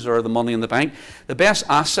machines or the money in the bank. The best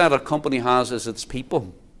asset a company has is its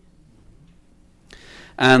people.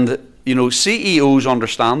 And, you know, CEOs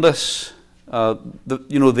understand this.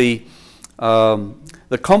 The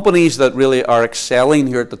companies that really are excelling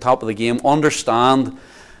here at the top of the game understand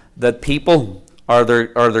that people are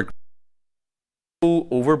their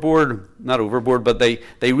overboard, not overboard, but they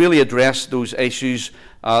really address those issues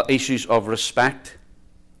of respect,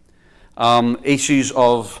 issues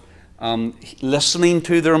of listening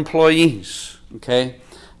to their employees. Okay,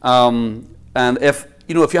 and if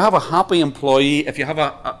you have a happy employee, if you have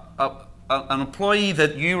an employee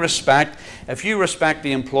that you respect, if you respect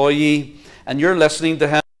the employee and you're listening to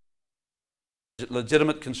him,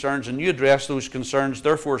 legitimate concerns, and you address those concerns,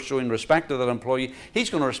 therefore showing respect to that employee,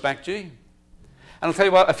 he's going to respect you. And I'll tell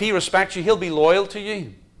you what, if he respects you, he'll be loyal to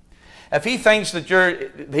you. If he thinks that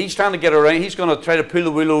he's trying to get around, he's going to try to pull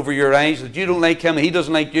the wool over your eyes, that you don't like him, he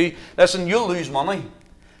doesn't like you, listen, you'll lose money.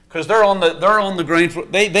 Because they're on the ground floor.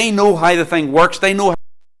 They know how the thing works. They know how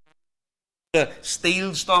to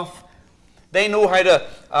steal stuff. They know how to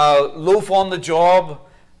loaf on the job,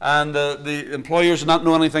 and the employers not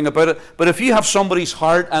know anything about it. But if you have somebody's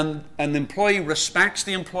heart and the employee respects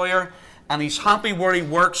the employer, and he's happy where he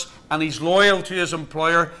works, and he's loyal to his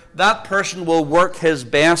employer, that person will work his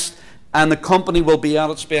best, and the company will be at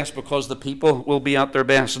its best because the people will be at their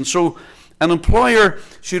best. And so an employer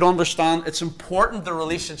should understand it's important the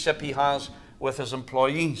relationship he has with his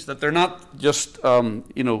employees, that they're not just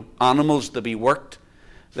animals to be worked.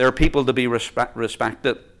 They're people to be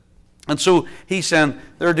respected. And so he's saying,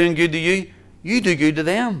 they're doing good to you, you do good to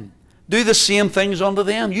them. Do the same things unto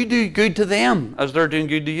them. You do good to them as they're doing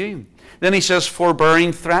good to you. Then he says,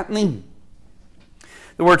 forbearing, threatening.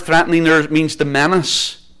 The word threatening there means to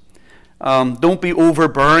menace. Don't be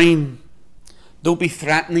overbearing. Don't be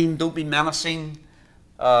threatening. Don't be menacing.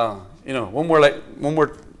 When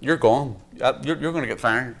we're you're gone. You're going to get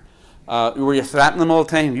fired. Were you threatening them all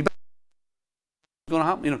the time? What's going to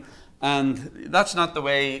happen? And that's not the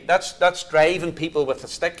way. That's driving people with a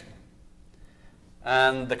stick.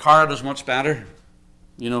 And the card is much better.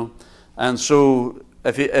 And so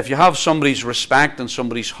if you have somebody's respect and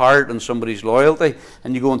somebody's heart and somebody's loyalty,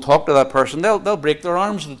 and you go and talk to that person, they'll break their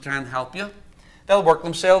arms to try and help you. They'll work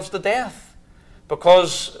themselves to death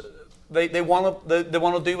because they want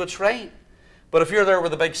to do what's right. But if you're there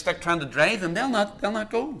with a big stick trying to drive them, they'll not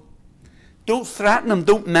go. Don't threaten them.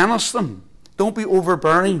 Don't menace them. Don't be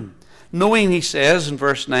overbearing. Knowing, he says in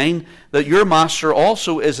verse 9, that your master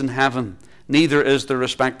also is in heaven, neither is the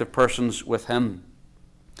respective persons with him.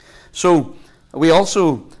 So we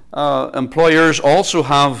also, employers also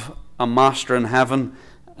have a master in heaven,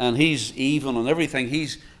 and he's even on everything.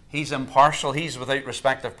 He's impartial. He's without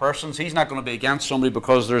respect of persons. He's not going to be against somebody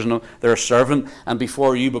because they're a servant, and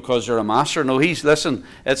before you because you're a master. No,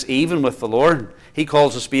 it's even with the Lord. He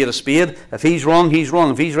calls a spade a spade. If he's wrong, he's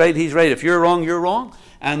wrong. If he's right, he's right. If you're wrong, you're wrong.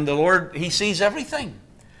 And the Lord, he sees everything.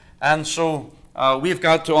 And so we've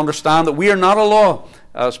got to understand that we are not a law.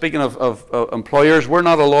 Speaking of employers, we're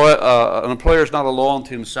not a law. An employer is not a law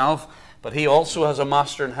unto himself, but he also has a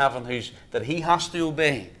master in heaven that he has to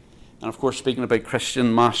obey. And of course, speaking about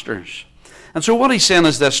Christian masters. And so what he's saying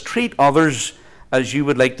is this: treat others as you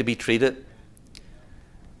would like to be treated.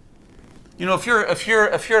 You know, if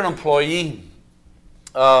you're an employee,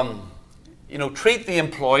 you know, treat the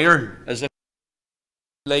employer as if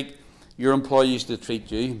like your employees to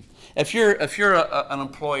treat you. If you're an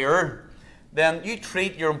employer, then you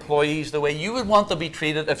treat your employees the way you would want to be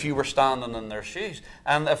treated if you were standing in their shoes.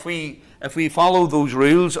 And if we follow those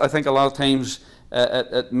rules, I think a lot of times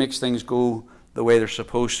it makes things go the way they're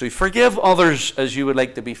supposed to. Forgive others as you would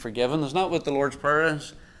like to be forgiven. Isn't that what the Lord's Prayer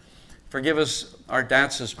is? Forgive us our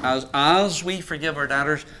debts as we forgive our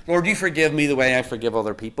debtors. Lord, you forgive me the way I forgive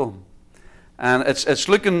other people. And it's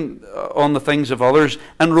looking on the things of others,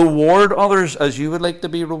 and reward others as you would like to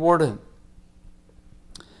be rewarded.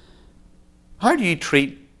 How do you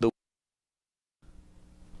treat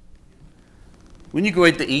when you go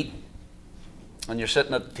out to eat and you're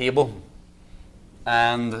sitting at the table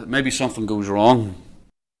and maybe something goes wrong,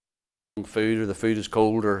 food, or the food is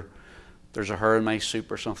cold, or there's a hair in my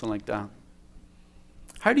soup or something like that?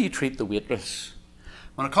 How do you treat the waitress?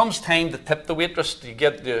 When it comes time to tip the waitress, you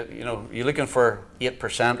get you know, you're looking for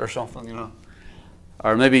 8% or something, you know,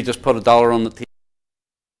 or maybe just put $1 on the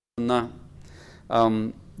table.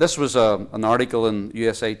 And this was an article in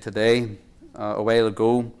USA Today a while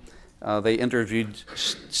ago. They interviewed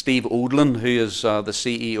Steve Odlin, who is the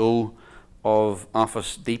CEO of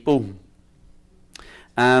Office Depot.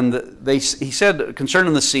 And he said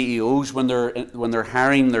concerning the CEOs, when they're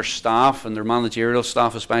hiring their staff and their managerial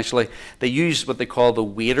staff especially, they use what they call the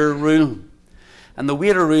waiter rule. And the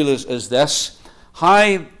waiter rule is this: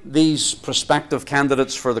 how these prospective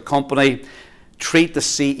candidates for the company treat the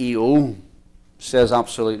CEO says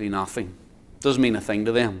absolutely nothing. Doesn't mean a thing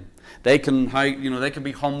to them. They can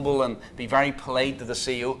be humble and be very polite to the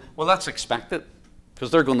CEO. Well, that's expected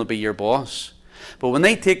because they're going to be your boss. But when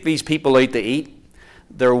they take these people out to eat,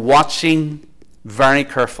 they're watching very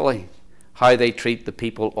carefully how they treat the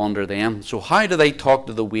people under them. So how do they talk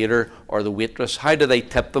to the waiter or the waitress? How do they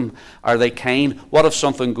tip them? Are they kind? What if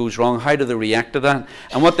something goes wrong? How do they react to that?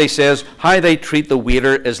 And what they say is, how they treat the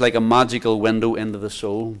waiter is like a magical window into the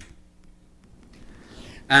soul.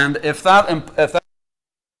 And if that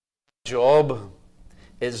job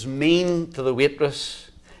is mean to the waitress,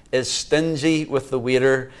 is stingy with the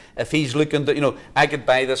waiter, if he's looking to, you know, I could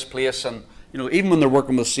buy this place, and you know, even when they're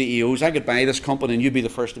working with CEOs, I could buy this company and you'd be the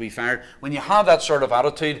first to be fired. When you have that sort of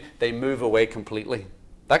attitude, they move away completely.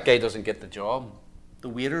 That guy doesn't get the job. The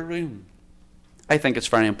waiter room. I think it's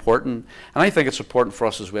very important. And I think it's important for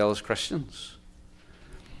us as well as Christians.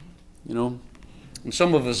 You know, and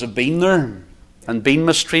some of us have been there and been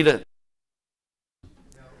mistreated.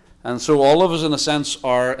 And so all of us, in a sense,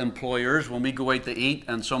 are employers. When we go out to eat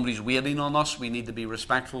and somebody's waiting on us, we need to be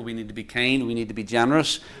respectful, we need to be kind, we need to be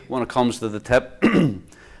generous when it comes to the tip.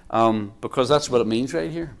 Because that's what it means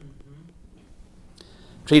right here.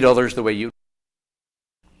 Treat others the way you.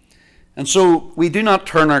 And so we do not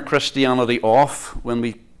turn our Christianity off when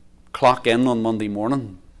we clock in on Monday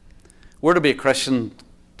morning. We're to be a Christian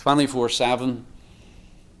 24/7,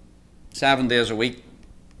 7 days a week.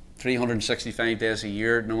 365 days a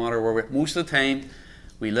year, no matter where we're. Most of the time,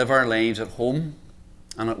 we live our lives at home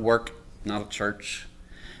and at work, not at church.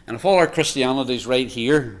 And if all our Christianity is right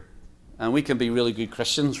here, and we can be really good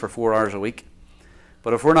Christians for 4 hours a week,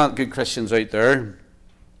 but if we're not good Christians out there,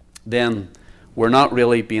 then we're not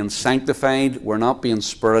really being sanctified, we're not being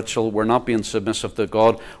spiritual, we're not being submissive to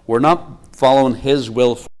God, we're not following His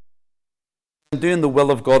will, doing the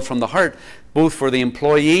will of God from the heart, both for the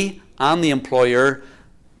employee and the employer.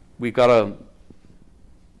 We've got to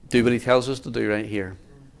do what He tells us to do right here.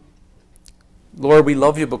 Lord, we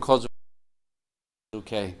love you because of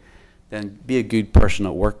okay. Then be a good person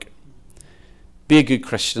at work. Be a good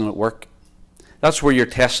Christian at work. That's where your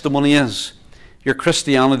testimony is. Your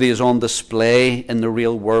Christianity is on display in the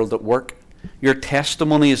real world at work. Your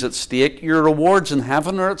testimony is at stake. Your rewards in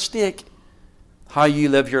heaven are at stake. How you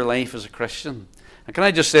live your life as a Christian. And can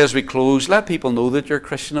I just say as we close, let people know that you're a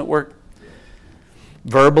Christian at work.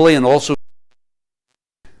 Verbally and also,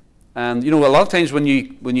 and you know, a lot of times when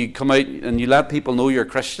you come out and you let people know you're a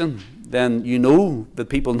Christian, then you know that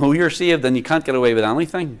people know you're saved, and you can't get away with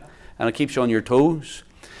anything, and it keeps you on your toes.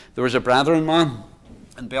 There was a brethren man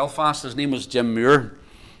in Belfast. His name was Jim Muir,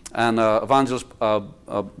 and evangelist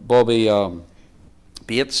Bobby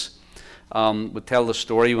Bates would tell the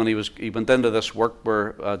story when he went into this work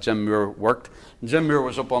where Jim Muir worked. And Jim Muir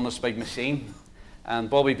was up on this big machine. and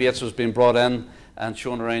Bobby Bates was being brought in and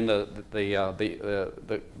shown around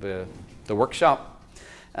the workshop.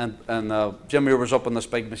 And Jim Muir was up on this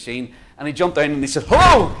big machine, and he jumped down and he said,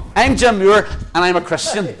 "Hello, I'm Jim Muir, and I'm a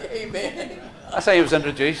Christian." Amen. That's how he was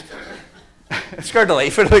introduced. It scared the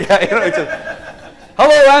life out of the guy. You know, he said,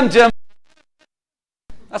 "Hello, I'm Jim."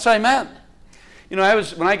 That's how I met. You know,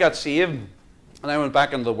 when I got saved, and I went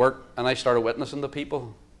back into the work, and I started witnessing to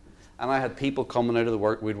people, and I had people coming out of the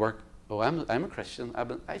work. We'd work. "Oh, I'm a Christian."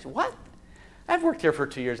 I said, "What? I've worked here for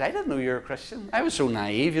 2 years. I didn't know you were a Christian." I was so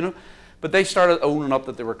naive, you know. But they started owning up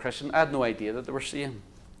that they were Christian. I had no idea that they were saved.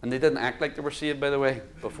 And they didn't act like they were saved, by the way,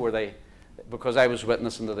 because I was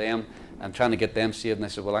witnessing to them and trying to get them saved. And I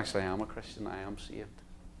said, "Well, actually, I am a Christian. I am saved."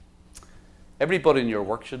 Everybody in your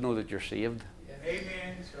work should know that you're saved. Yeah.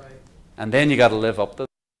 Amen. That's right. And then you got to live up to it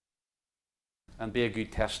and be a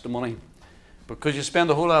good testimony. Because you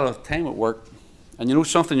spend a whole lot of time at work. And you know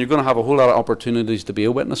something? You're going to have a whole lot of opportunities to be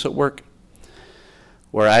a witness at work.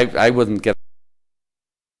 Where I wouldn't get,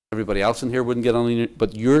 everybody else in here wouldn't get on,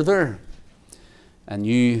 but you're there. And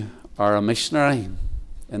you are a missionary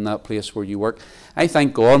in that place where you work. I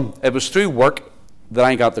thank God. It was through work that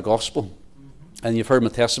I got the gospel. And you've heard my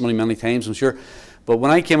testimony many times, I'm sure. But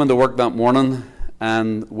when I came into work that morning,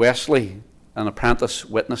 and Wesley, an apprentice,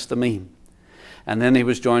 witnessed to me. And then he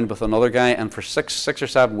was joined with another guy, and for six or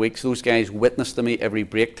 7 weeks, those guys witnessed to me every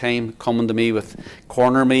break time, coming to me with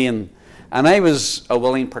corner me, and I was a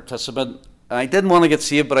willing participant. I didn't want to get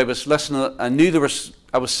saved, but I was listening. I knew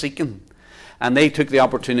I was seeking. And they took the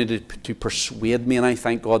opportunity to persuade me, and I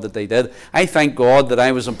thank God that they did. I thank God that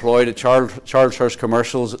I was employed at Charles Hurst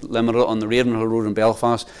Commercials Limited on the Ravenhill Road in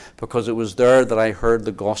Belfast, because it was there that I heard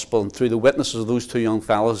the gospel, and through the witnesses of those 2 young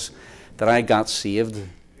fellas that I got saved.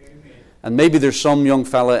 Amen. And maybe there's some young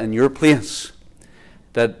fella in your place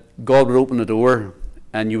that God would open the door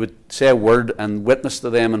and you would say a word and witness to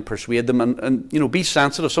them and persuade them, and you know, be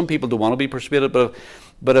sensitive. Some people don't want to be persuaded,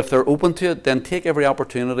 but if they're open to it, then take every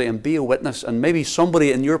opportunity and be a witness, and maybe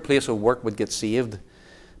somebody in your place of work would get saved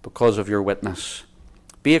because of your witness.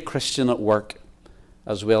 Be a Christian at work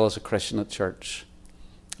as well as a Christian at church.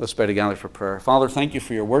 Let's pray together for prayer. Father, thank you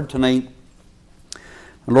for your word tonight.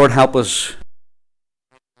 And Lord, help us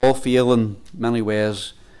all fail in many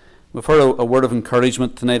ways. We've heard a word of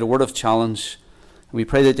encouragement tonight, a word of challenge. We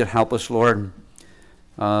pray that you'd help us, Lord,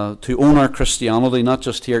 to own our Christianity, not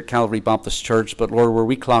just here at Calvary Baptist Church, but, Lord, where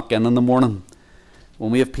we clock in the morning, when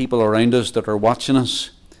we have people around us that are watching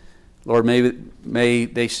us. Lord, may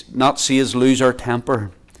they not see us lose our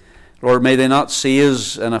temper. Lord, may they not see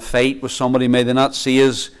us in a fight with somebody. May they not see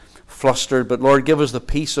us flustered. But, Lord, give us the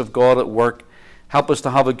peace of God at work. Help us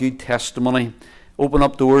to have a good testimony. Open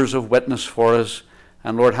up doors of witness for us.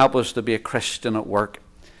 And, Lord, help us to be a Christian at work.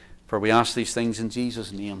 For we ask these things in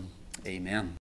Jesus' name. Amen.